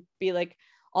would be to be like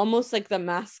almost like the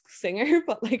Masked Singer,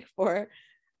 but like for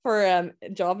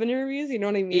job interviews, you know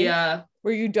what I mean?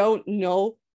 Where you don't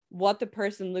know what the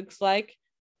person looks like,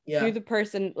 who the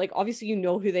person, like obviously you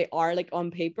know who they are like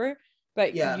on paper,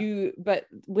 but but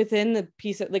within the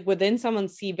piece of like within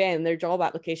someone's CV and their job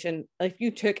application, if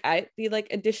you took out the like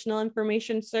additional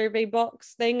information survey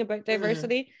box thing about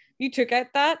diversity, you took out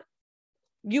that,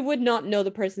 you would not know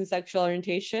the person's sexual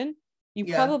orientation. You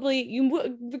probably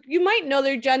you might know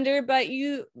their gender, but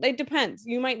it depends.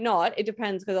 You might not. It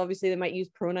depends because obviously they might use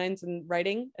pronouns in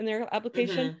writing in their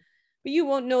application, but you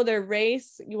won't know their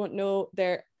race. You won't know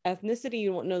their ethnicity.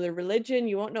 You won't know their religion.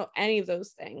 You won't know any of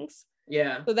those things.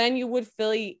 So then you would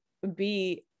fully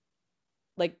be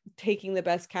like taking the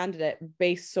best candidate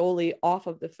based solely off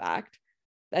of the fact.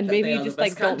 And maybe you just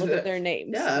like don't look at their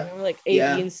names, like A,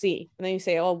 B, and C. And then you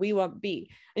say, oh, we want B.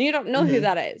 And you don't know who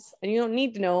that is. And you don't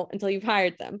need to know until you've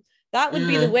hired them. That would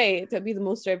be the way to be the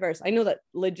most diverse. I know that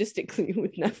logistically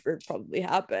would never probably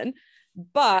happen,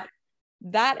 but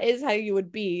that is how you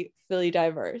would be fully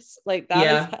diverse. Like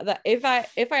that is that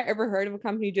if I ever heard of a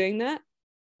company doing that,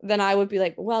 then I would be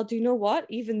like, well, do you know what?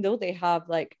 Even though they have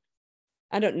like,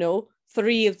 I don't know,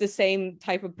 3 of the same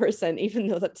type of person, even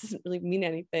though that doesn't really mean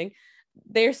anything,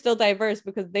 they're still diverse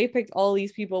because they picked all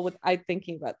these people without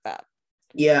thinking about that.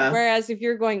 Whereas if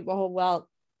you're going, well,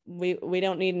 we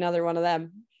don't need another one of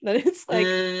them, then it's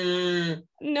like,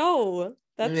 no,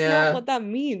 that's not what that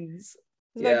means.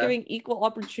 It's about giving equal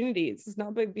opportunities. It's not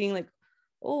about being like,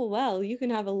 oh, well, you can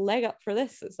have a leg up for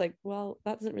this. It's like, well,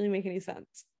 that doesn't really make any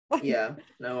sense.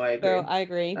 No, I agree. So I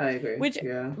agree. Which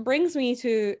brings me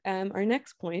to our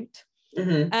next point.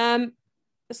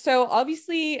 So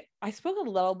obviously I spoke a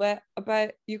little bit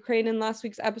about Ukraine in last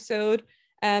week's episode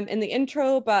in the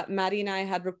intro, but Maddie and I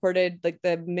had recorded like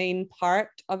the main part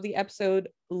of the episode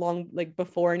long like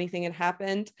before anything had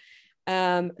happened.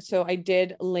 So I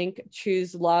did link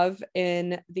Choose Love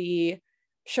in the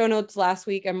show notes last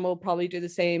week, and we'll probably do the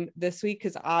same this week,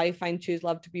 because I find Choose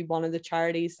Love to be one of the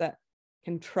charities that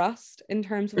can trust in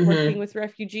terms of working with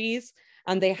refugees,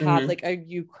 and they have like a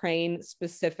Ukraine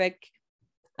specific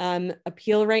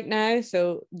appeal right now,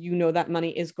 so that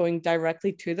money is going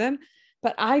directly to them.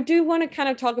 But I do want to kind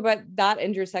of talk about that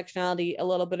intersectionality a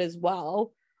little bit as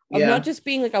well, of not just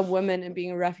being like a woman and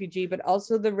being a refugee, but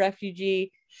also the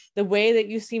refugee, the way that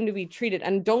you seem to be treated.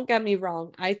 And don't get me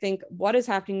wrong, I think what is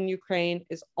happening in Ukraine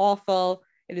is awful.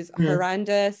 It is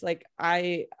horrendous. Like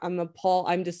I'm appalled.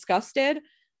 I'm disgusted.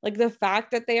 Like the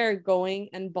fact that they are going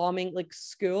and bombing like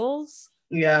schools.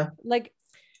 Yeah. Like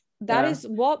that is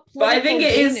what political but I think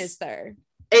it is there.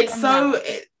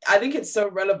 I think it's so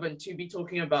relevant to be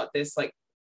talking about this like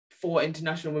for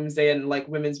International Women's Day and like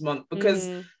Women's Month, because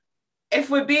if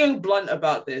we're being blunt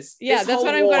about this, that's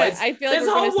what I'm going to, I feel like we're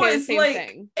going to say the same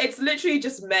thing. It's literally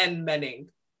just men menning.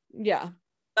 Yeah.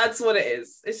 That's what it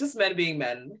is. It's just men being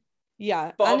men.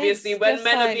 Yeah. But obviously when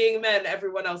men are being men,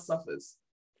 everyone else suffers.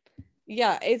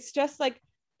 Yeah. It's just like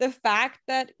the fact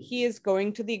that he is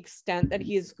going to the extent that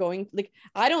he is going, like,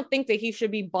 I don't think that he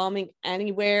should be bombing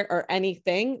anywhere or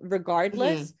anything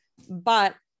regardless.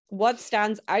 But what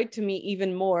stands out to me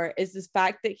even more is this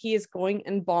fact that he is going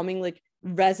and bombing like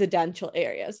residential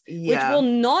areas, which will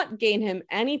not gain him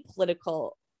any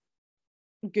political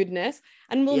goodness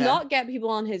and will not get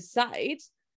people on his side,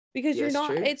 because you're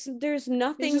not there's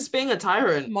nothing, he's just being a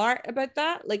tyrant smart about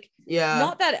that. Like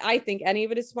not that I think any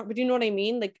of it is smart, but you know what I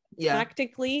mean? Like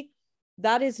tactically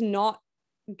that is not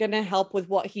gonna help with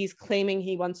what he's claiming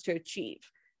he wants to achieve.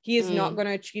 He is not going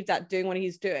to achieve that doing what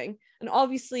he's doing. And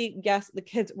obviously, yes, the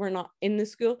kids were not in the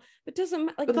school, but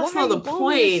doesn't like. But that's not the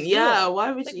point. Yeah,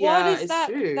 why would like, you? Yeah, what is that?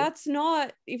 True. That's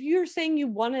not. If you're saying you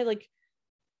want to like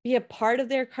be a part of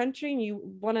their country and you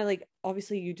want to like,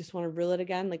 obviously you just want to rule it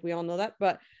again. Like we all know that,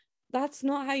 but that's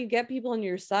not how you get people on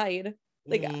your side.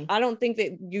 Like I don't think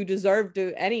that you deserve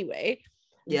to anyway.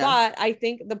 Yeah. But I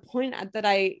think the point that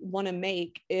I want to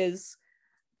make is,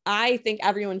 I think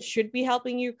everyone should be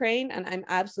helping Ukraine, and I'm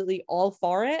absolutely all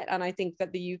for it. And I think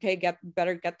that the UK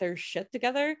better get their shit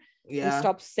together and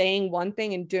stop saying one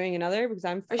thing and doing another, because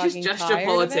it's just gesture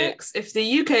politics. If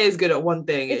the UK is good at one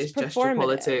thing, it's gesture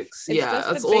politics. It's just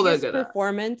that's all they're good at.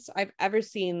 Performance I've ever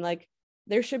seen. Like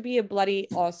there should be a bloody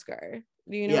Oscar.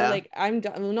 You know, like I'm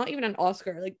not even an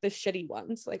Oscar, like the shitty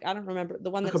ones. Like I don't remember the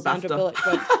one that like Sandra Bullock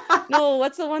went. No,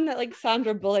 what's the one that like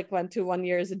Sandra Bullock went to one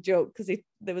year as a joke, because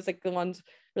there was like the ones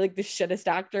where like the shittest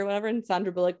actor or whatever, and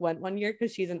Sandra Bullock went one year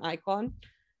because she's an icon.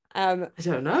 I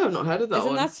don't know, I've not heard of that.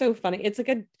 Isn't that so funny? It's like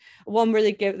a one where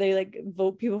they like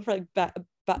vote people for like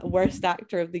worst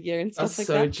actor of the year and stuff. That's like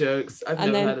so that. Jokes. I've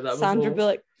never heard of that before. Sandra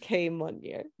Bullock came one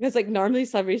year because like normally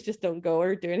celebrities just don't go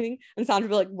or do anything, and Sandra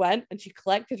Bullock went and she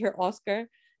collected her Oscar,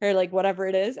 her like whatever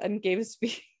it is, and gave a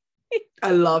speech.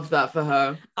 I love that for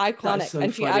her. Iconic. So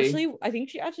and funny. I think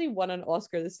she actually won an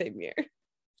Oscar the same year.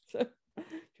 So she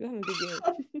was having a good year.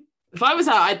 If I was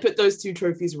her, I'd put those two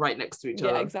trophies right next to each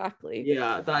other. Yeah, exactly.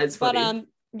 Yeah, that is funny. But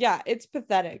yeah, it's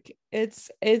pathetic.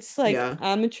 It's like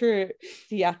amateur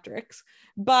theatrics.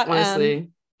 But honestly,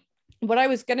 what I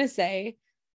was gonna say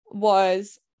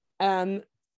was why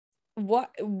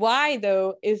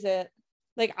though is it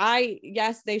like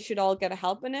yes, they should all get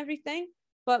help and everything,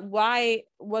 but why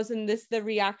wasn't this the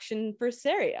reaction for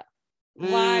Syria?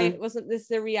 Why wasn't this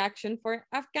the reaction for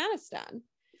Afghanistan?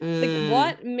 Like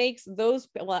what makes those,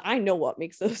 well, I know what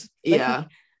makes those, like,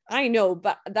 I know,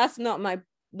 but that's not my,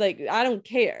 like, I don't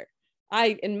care.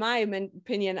 In my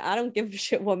opinion, I don't give a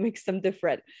shit what makes them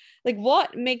different. Like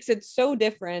what makes it so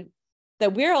different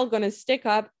that we're all going to stick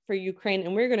up for Ukraine,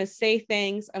 and we're going to say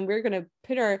things, and we're going to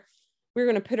put our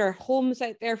homes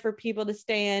out there for people to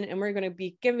stay in, and we're going to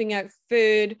be giving out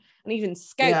food, and even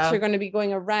scouts are going to be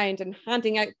going around and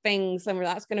handing out things, and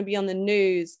that's going to be on the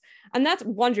news, and that's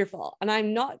wonderful. And I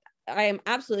am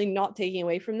absolutely not taking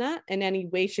away from that in any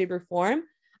way, shape, or form.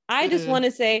 I just want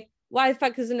to say, why the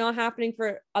fuck is it not happening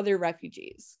for other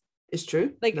refugees? It's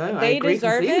true. Like they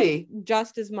deserve it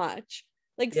just as much.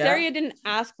 Like Syria didn't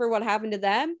ask for what happened to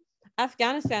them.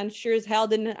 Afghanistan sure as hell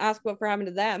didn't ask what happened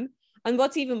to them. And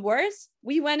what's even worse,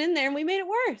 we went in there and we made it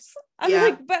worse. I'm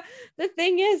like, but the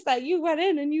thing is that you went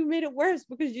in and you made it worse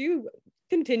because you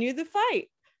continued the fight.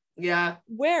 Yeah.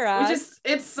 Whereas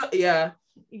yeah.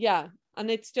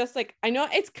 And it's just like, I know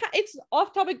it's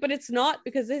off topic, but it's not,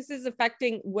 because this is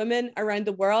affecting women around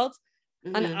the world.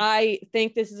 And I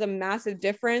think this is a massive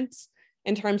difference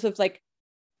in terms of like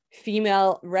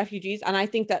female refugees. And I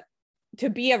think that to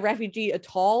be a refugee at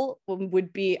all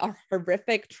would be a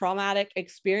horrific, traumatic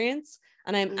experience.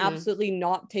 And I'm absolutely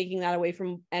not taking that away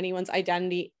from anyone's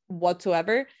identity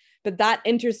whatsoever. But that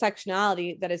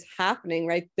intersectionality that is happening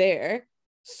right there,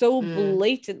 so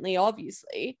blatantly,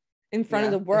 obviously, in front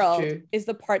of the world, is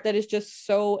the part that is just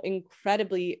so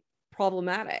incredibly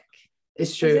problematic.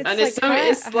 It's true. And it's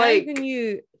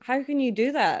how can you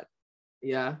do that?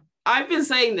 Yeah. I've been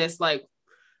saying this like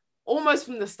almost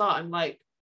from the start. I'm like,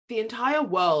 the entire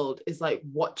world is like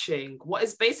watching what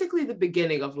is basically the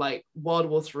beginning of like World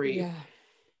War III. Yeah.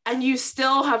 And you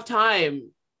still have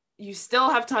time. You still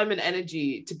have time and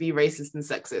energy to be racist and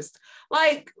sexist.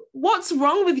 Like, what's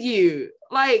wrong with you?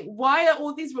 Like, why are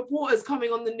all these reporters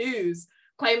coming on the news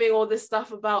claiming all this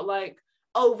stuff about like,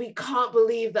 oh, we can't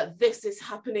believe that this is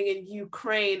happening in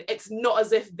Ukraine. It's not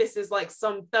as if this is like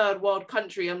some third world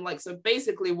country. I'm like, so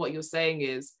basically what you're saying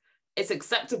is it's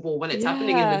acceptable when it's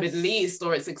happening in the Middle East,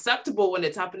 or it's acceptable when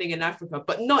it's happening in Africa,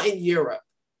 but not in Europe.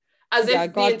 As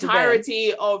if the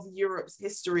entirety of Europe's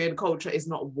history and culture is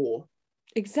not war.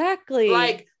 Exactly.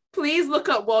 Like, please look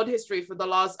at world history for the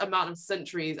last amount of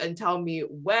centuries and tell me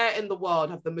where in the world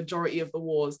have the majority of the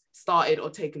wars started or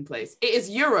taken place. It is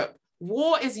Europe.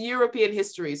 War is European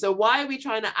history. So why are we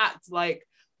trying to act like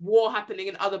war happening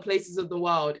in other places of the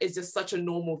world is just such a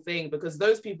normal thing? Because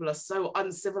those people are so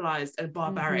uncivilized and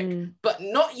barbaric, but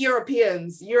not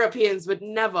Europeans. Europeans would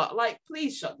never, like,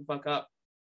 please shut the fuck up.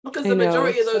 Because the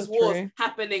majority of those wars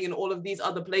happening in all of these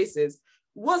other places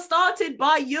was started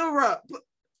by Europe.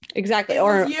 Exactly.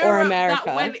 Or America.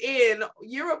 That went in,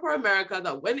 Europe or America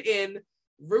that went in,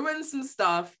 ruined some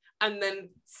stuff, and then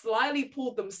slyly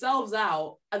pulled themselves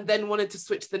out and then wanted to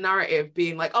switch the narrative,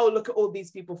 being like, oh, look at all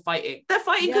these people fighting. They're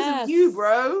fighting because of you,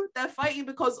 bro. They're fighting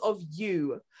because of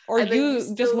you. Or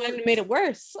you just went and made it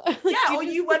worse. Yeah, or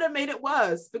you went and made it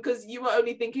worse because you were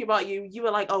only thinking about you. You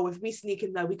were like, oh, if we sneak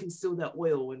in there, we can steal their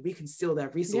oil and we can steal their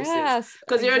resources. Yes,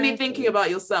 because you're only thinking about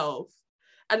yourself.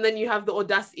 And then you have the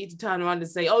audacity to turn around and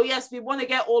say, oh, yes, we want to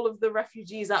get all of the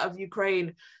refugees out of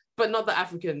Ukraine, but not the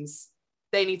Africans.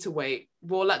 They need to wait.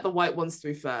 We'll let the white ones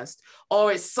through first.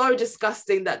 Or it's so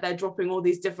disgusting that they're dropping all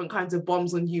these different kinds of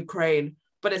bombs on Ukraine,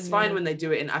 but it's fine when they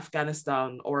do it in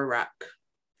Afghanistan or Iraq.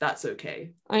 That's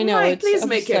okay. I know. Like, please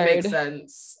make it make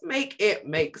sense. Make it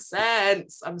make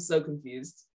sense. I'm so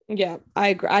confused. Yeah, I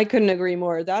agree. I couldn't agree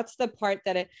more. That's the part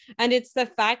that and it's the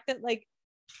fact that like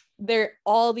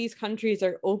all these countries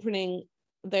are opening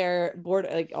their border,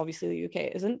 like obviously the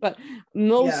UK isn't, but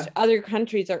most other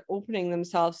countries are opening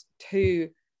themselves to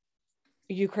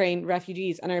Ukraine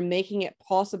refugees and are making it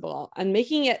possible and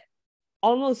making it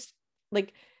almost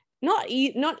like not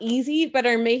easy, but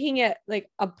are making it like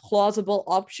a plausible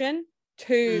option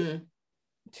to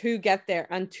get there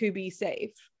and to be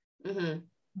safe.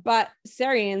 But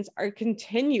Syrians are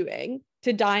continuing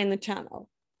to die in the channel.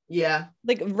 Yeah,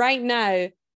 like right now,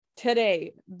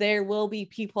 today, there will be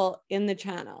people in the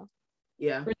channel.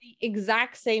 Yeah. For the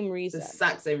exact same reason.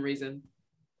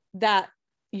 That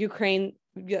Ukrainians,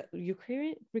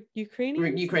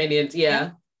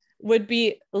 would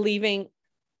be leaving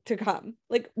to come.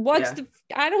 Like, what's the?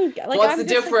 I don't like. What's the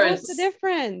difference? Like, what's the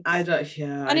difference? I don't.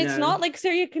 Yeah. And it's not like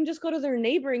Syria can just go to their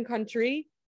neighboring country.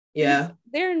 Yeah.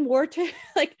 They're in war too.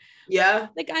 Like. Yeah.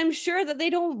 Like, I'm sure that they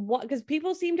don't want, because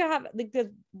people seem to have like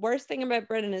the worst thing about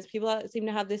Britain is people seem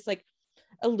to have this like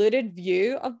eluded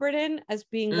view of Britain as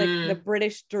being like the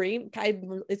British dream.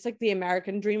 It's like the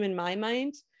American dream in my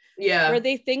mind. Yeah. Where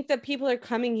they think that people are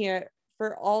coming here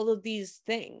for all of these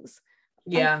things.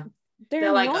 Yeah.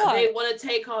 They're like, they want to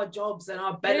take our jobs and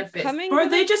our benefits. Or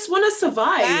they just want to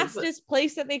survive. Fastest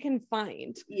place that they can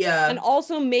find. Yeah. And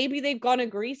also maybe they've gone to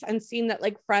Greece and seen that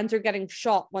like friends are getting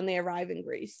shot when they arrive in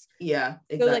Greece. Yeah,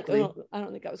 exactly. So like, I don't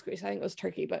think that was Greece. I think it was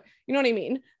Turkey, but you know what I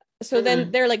mean? So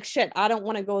then they're like, shit, I don't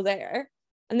want to go there.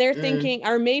 And they're thinking,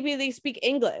 or maybe they speak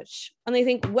English and they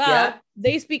think, well,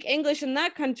 they speak English in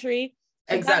that country.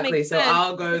 Exactly. So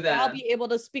I'll go there. I'll be able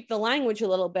to speak the language a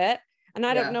little bit. And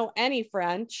I don't know any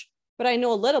French, but I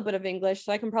know a little bit of English,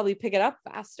 so I can probably pick it up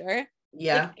faster.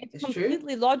 Yeah, like, it's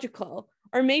completely logical.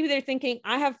 Or maybe they're thinking,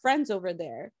 I have friends over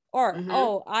there. Or,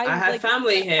 I have like,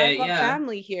 family here. I've got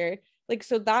family here. Like,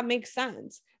 so that makes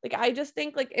sense. Like, I just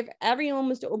think like if everyone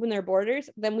was to open their borders,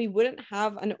 then we wouldn't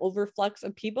have an overflux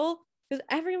of people because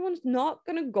everyone's not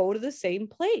going to go to the same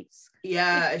place.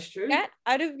 Yeah, like, it's true. Get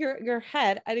out of your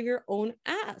head, out of your own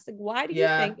ass. Like, why do you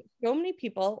think so many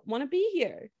people want to be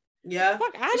here? Yeah.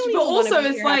 Fuck, I don't even want to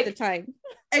be here at the time.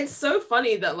 It's so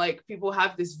funny that like people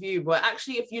have this view, but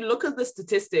actually if you look at the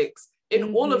statistics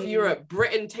in all of Europe,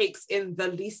 Britain takes in the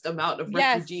least amount of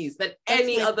refugees than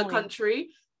any other country.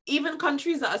 Even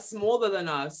countries that are smaller than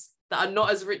us that are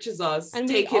not as rich as us and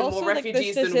take in more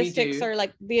refugees than we do. The statistics are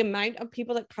like the amount of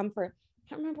people that come for, I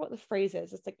can't remember what the phrase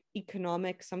is. It's like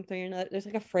economic something or another. There's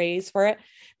like a phrase for it.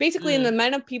 Basically, in the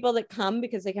amount of people that come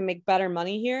because they can make better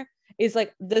money here is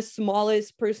like the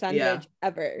smallest percentage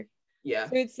ever. Yeah.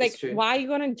 So it's like, why are you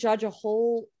going to judge a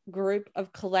whole group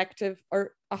of collective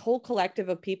or a whole collective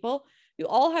of people who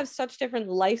all have such different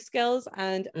life skills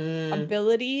and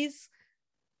abilities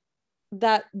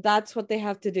that's what they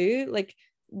have to do? Like,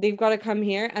 they've got to come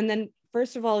here, and then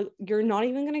first of all, you're not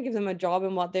even going to give them a job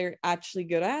in what they're actually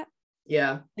good at.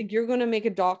 Yeah. Like, you're going to make a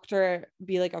doctor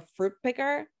be like a fruit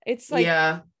picker. It's like,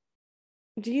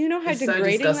 do you know how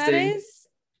degrading that is?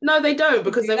 No, they don't,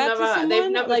 because they've never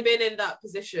like, been in that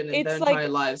position in their entire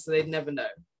lives, so they'd never know.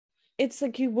 It's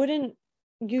like you wouldn't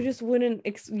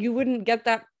get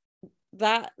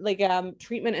that like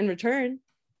treatment in return.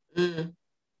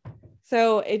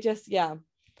 So it just I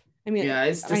mean,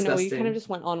 it's disgusting. I know you kind of just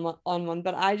went on one,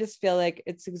 but I just feel like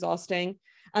it's exhausting.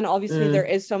 And obviously there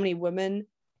is so many women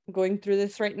going through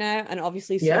this right now, and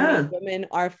obviously so many women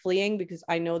are fleeing, because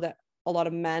I know that a lot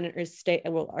of men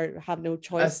are have no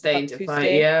choice but to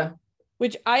fight.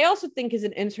 Which I also think is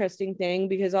an interesting thing,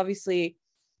 because obviously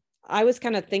I was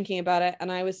kind of thinking about it,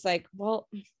 and I was like, well,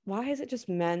 why is it just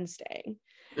men staying?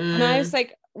 And I was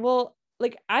like, well,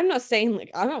 like, I'm not saying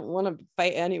like I don't want to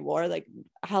fight any war, like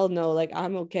hell no, like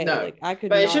I'm okay. No, like I could,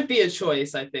 but it should be a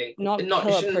choice. I think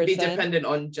it shouldn't be dependent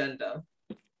on gender.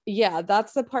 Yeah,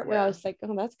 that's the part where I was like,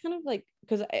 oh, that's kind of like,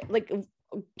 because like,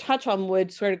 touch on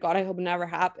wood, swear to God, I hope it never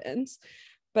happens.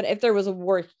 But if there was a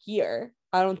war here,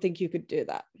 I don't think you could do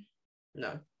that.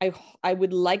 No, I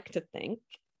would like to think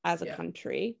as a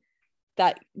country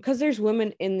that, because there's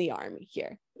women in the army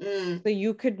here, so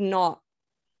you could not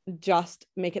just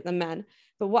make it the men.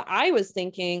 But what I was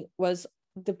thinking was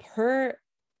the per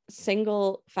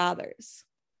single fathers.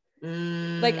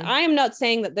 Like, I am not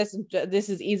saying that this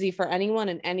is easy for anyone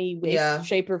in any way,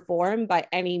 shape, or form by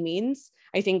any means.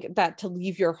 I think that to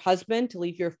leave your husband, to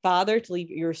leave your father, to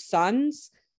leave your sons,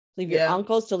 to leave your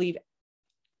uncles, to leave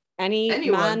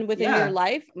anyone, man within your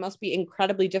life must be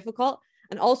incredibly difficult.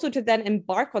 And also to then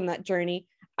embark on that journey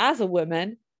as a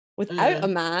woman without a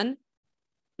man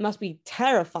must be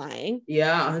terrifying.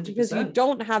 100%. Because you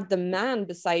don't have the man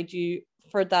beside you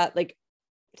for that, like,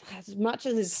 as much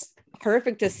as it's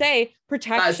perfect to say,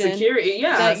 protection, security,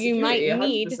 that security, you might 100%.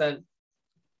 need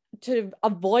to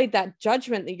avoid that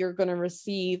judgment that you're going to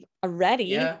receive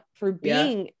already for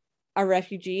being a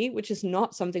refugee, which is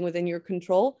not something within your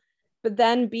control. But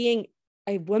then being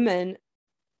a woman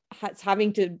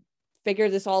having to figure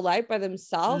this all out by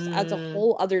themselves adds a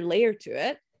whole other layer to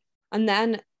it. And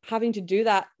then having to do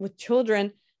that with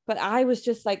children. But I was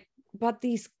just like, but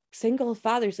these single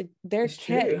fathers, like, their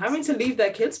kids having to leave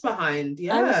their kids behind.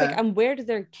 I was like, and where do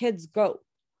their kids go?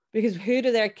 Because who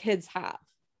do their kids have?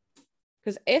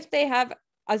 Because if they have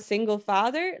a single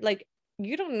father, like,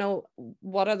 you don't know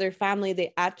what other family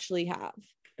they actually have.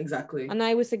 Exactly. And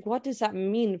I was like, what does that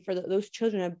mean for those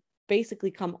children to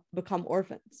basically become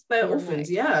orphans? They're orphans,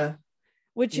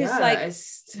 which is like,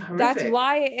 that's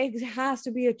why it has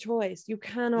to be a choice. You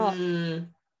cannot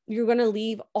you're gonna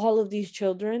leave all of these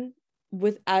children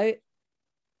without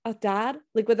a dad,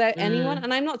 like without anyone.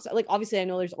 And I'm not like, obviously I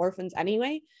know there's orphans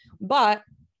anyway, but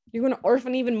you're gonna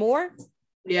orphan even more.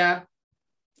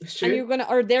 It's true.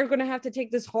 And they're gonna have to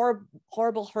take this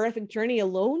horrible horrific journey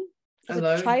alone as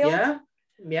a child.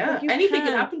 Like, anything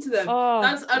can happen to them.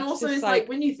 And also it's like,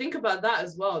 when you think about that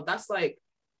as well, that's like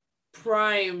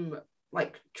prime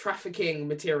like trafficking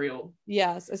material.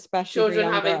 Yes, especially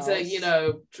children having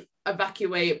to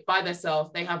evacuate by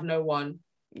themselves. They have no one.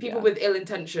 People with ill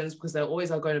intentions, because there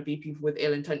always are going to be people with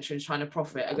ill intentions trying to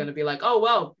profit, are going to be like, oh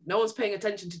well, no one's paying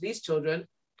attention to these children,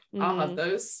 I'll have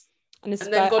those. And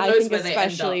then God knows where they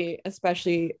end up.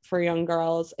 Especially for young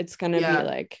girls, it's going to be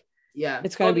like,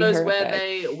 it's going to be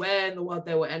horrific. where in the world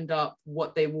they will end up,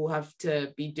 what they will have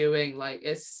to be doing. Like,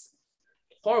 it's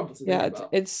horrible to think about.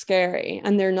 It's scary,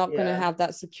 and they're not going to have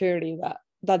that security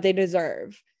that they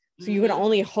deserve. So you can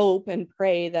only hope and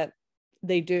pray that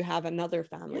they do have another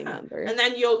family member. And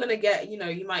then you're going to get,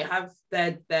 you might have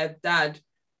their dad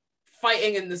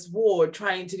fighting in this war,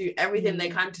 trying to do everything they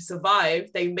can to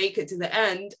survive. They make it to the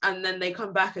end, and then they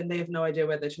come back and they have no idea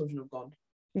where their children have gone.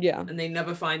 And they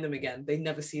never find them again. They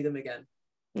never see them again.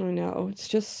 I know. It's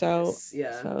just so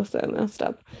messed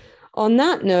up. On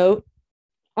that note,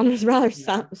 on this rather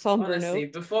somber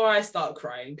note, before I start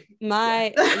crying,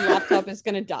 my laptop is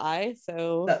gonna die,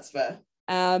 so that's fair.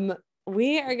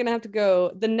 We are gonna have to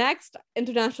go. The next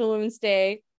International Women's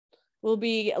Day will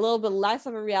be a little bit less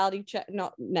of a reality check.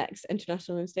 Not next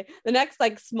International Women's Day. The next,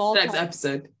 like,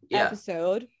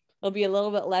 episode It'll be a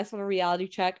little bit less of a reality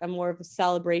check and more of a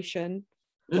celebration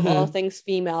of all things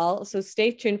female. So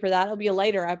stay tuned for that. It'll be a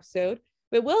lighter episode,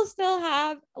 but we'll still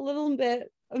have a little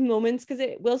bit of moments because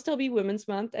it will still be Women's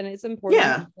Month, and it's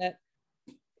important that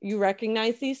you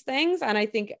recognize these things. And I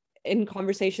think in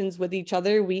conversations with each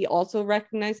other, we also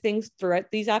recognize things throughout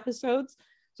these episodes.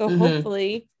 So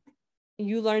hopefully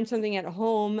you learn something at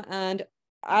home. And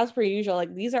as per usual,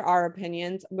 like, these are our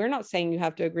opinions. We're not saying you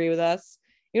have to agree with us.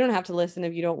 You don't have to listen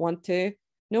if you don't want to.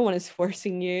 No one is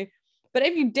forcing you. But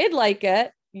if you did like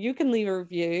it, you can leave a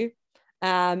review.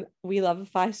 We love a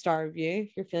 5-star review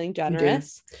if you're feeling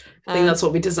generous. I think that's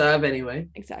what we deserve anyway.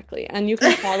 Exactly. And you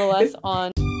can follow us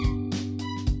on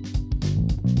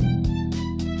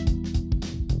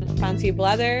Fancy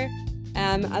Blether.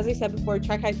 As I said before,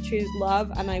 check out Choose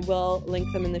Love, and I will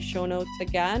link them in the show notes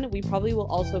again. We probably will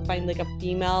also find like a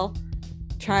female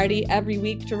charity every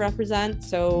week to represent,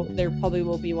 so there probably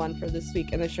will be one for this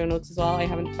week in the show notes as well. I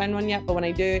haven't found one yet, but when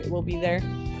I do, it will be there.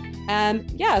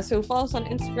 So follow us on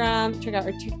Instagram, check out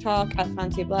our TikTok at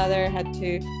Fancy Blether, head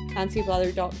to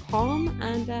fancyblether.com,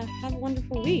 and have a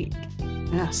wonderful week.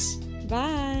 Yes.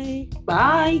 Bye.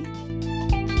 Bye.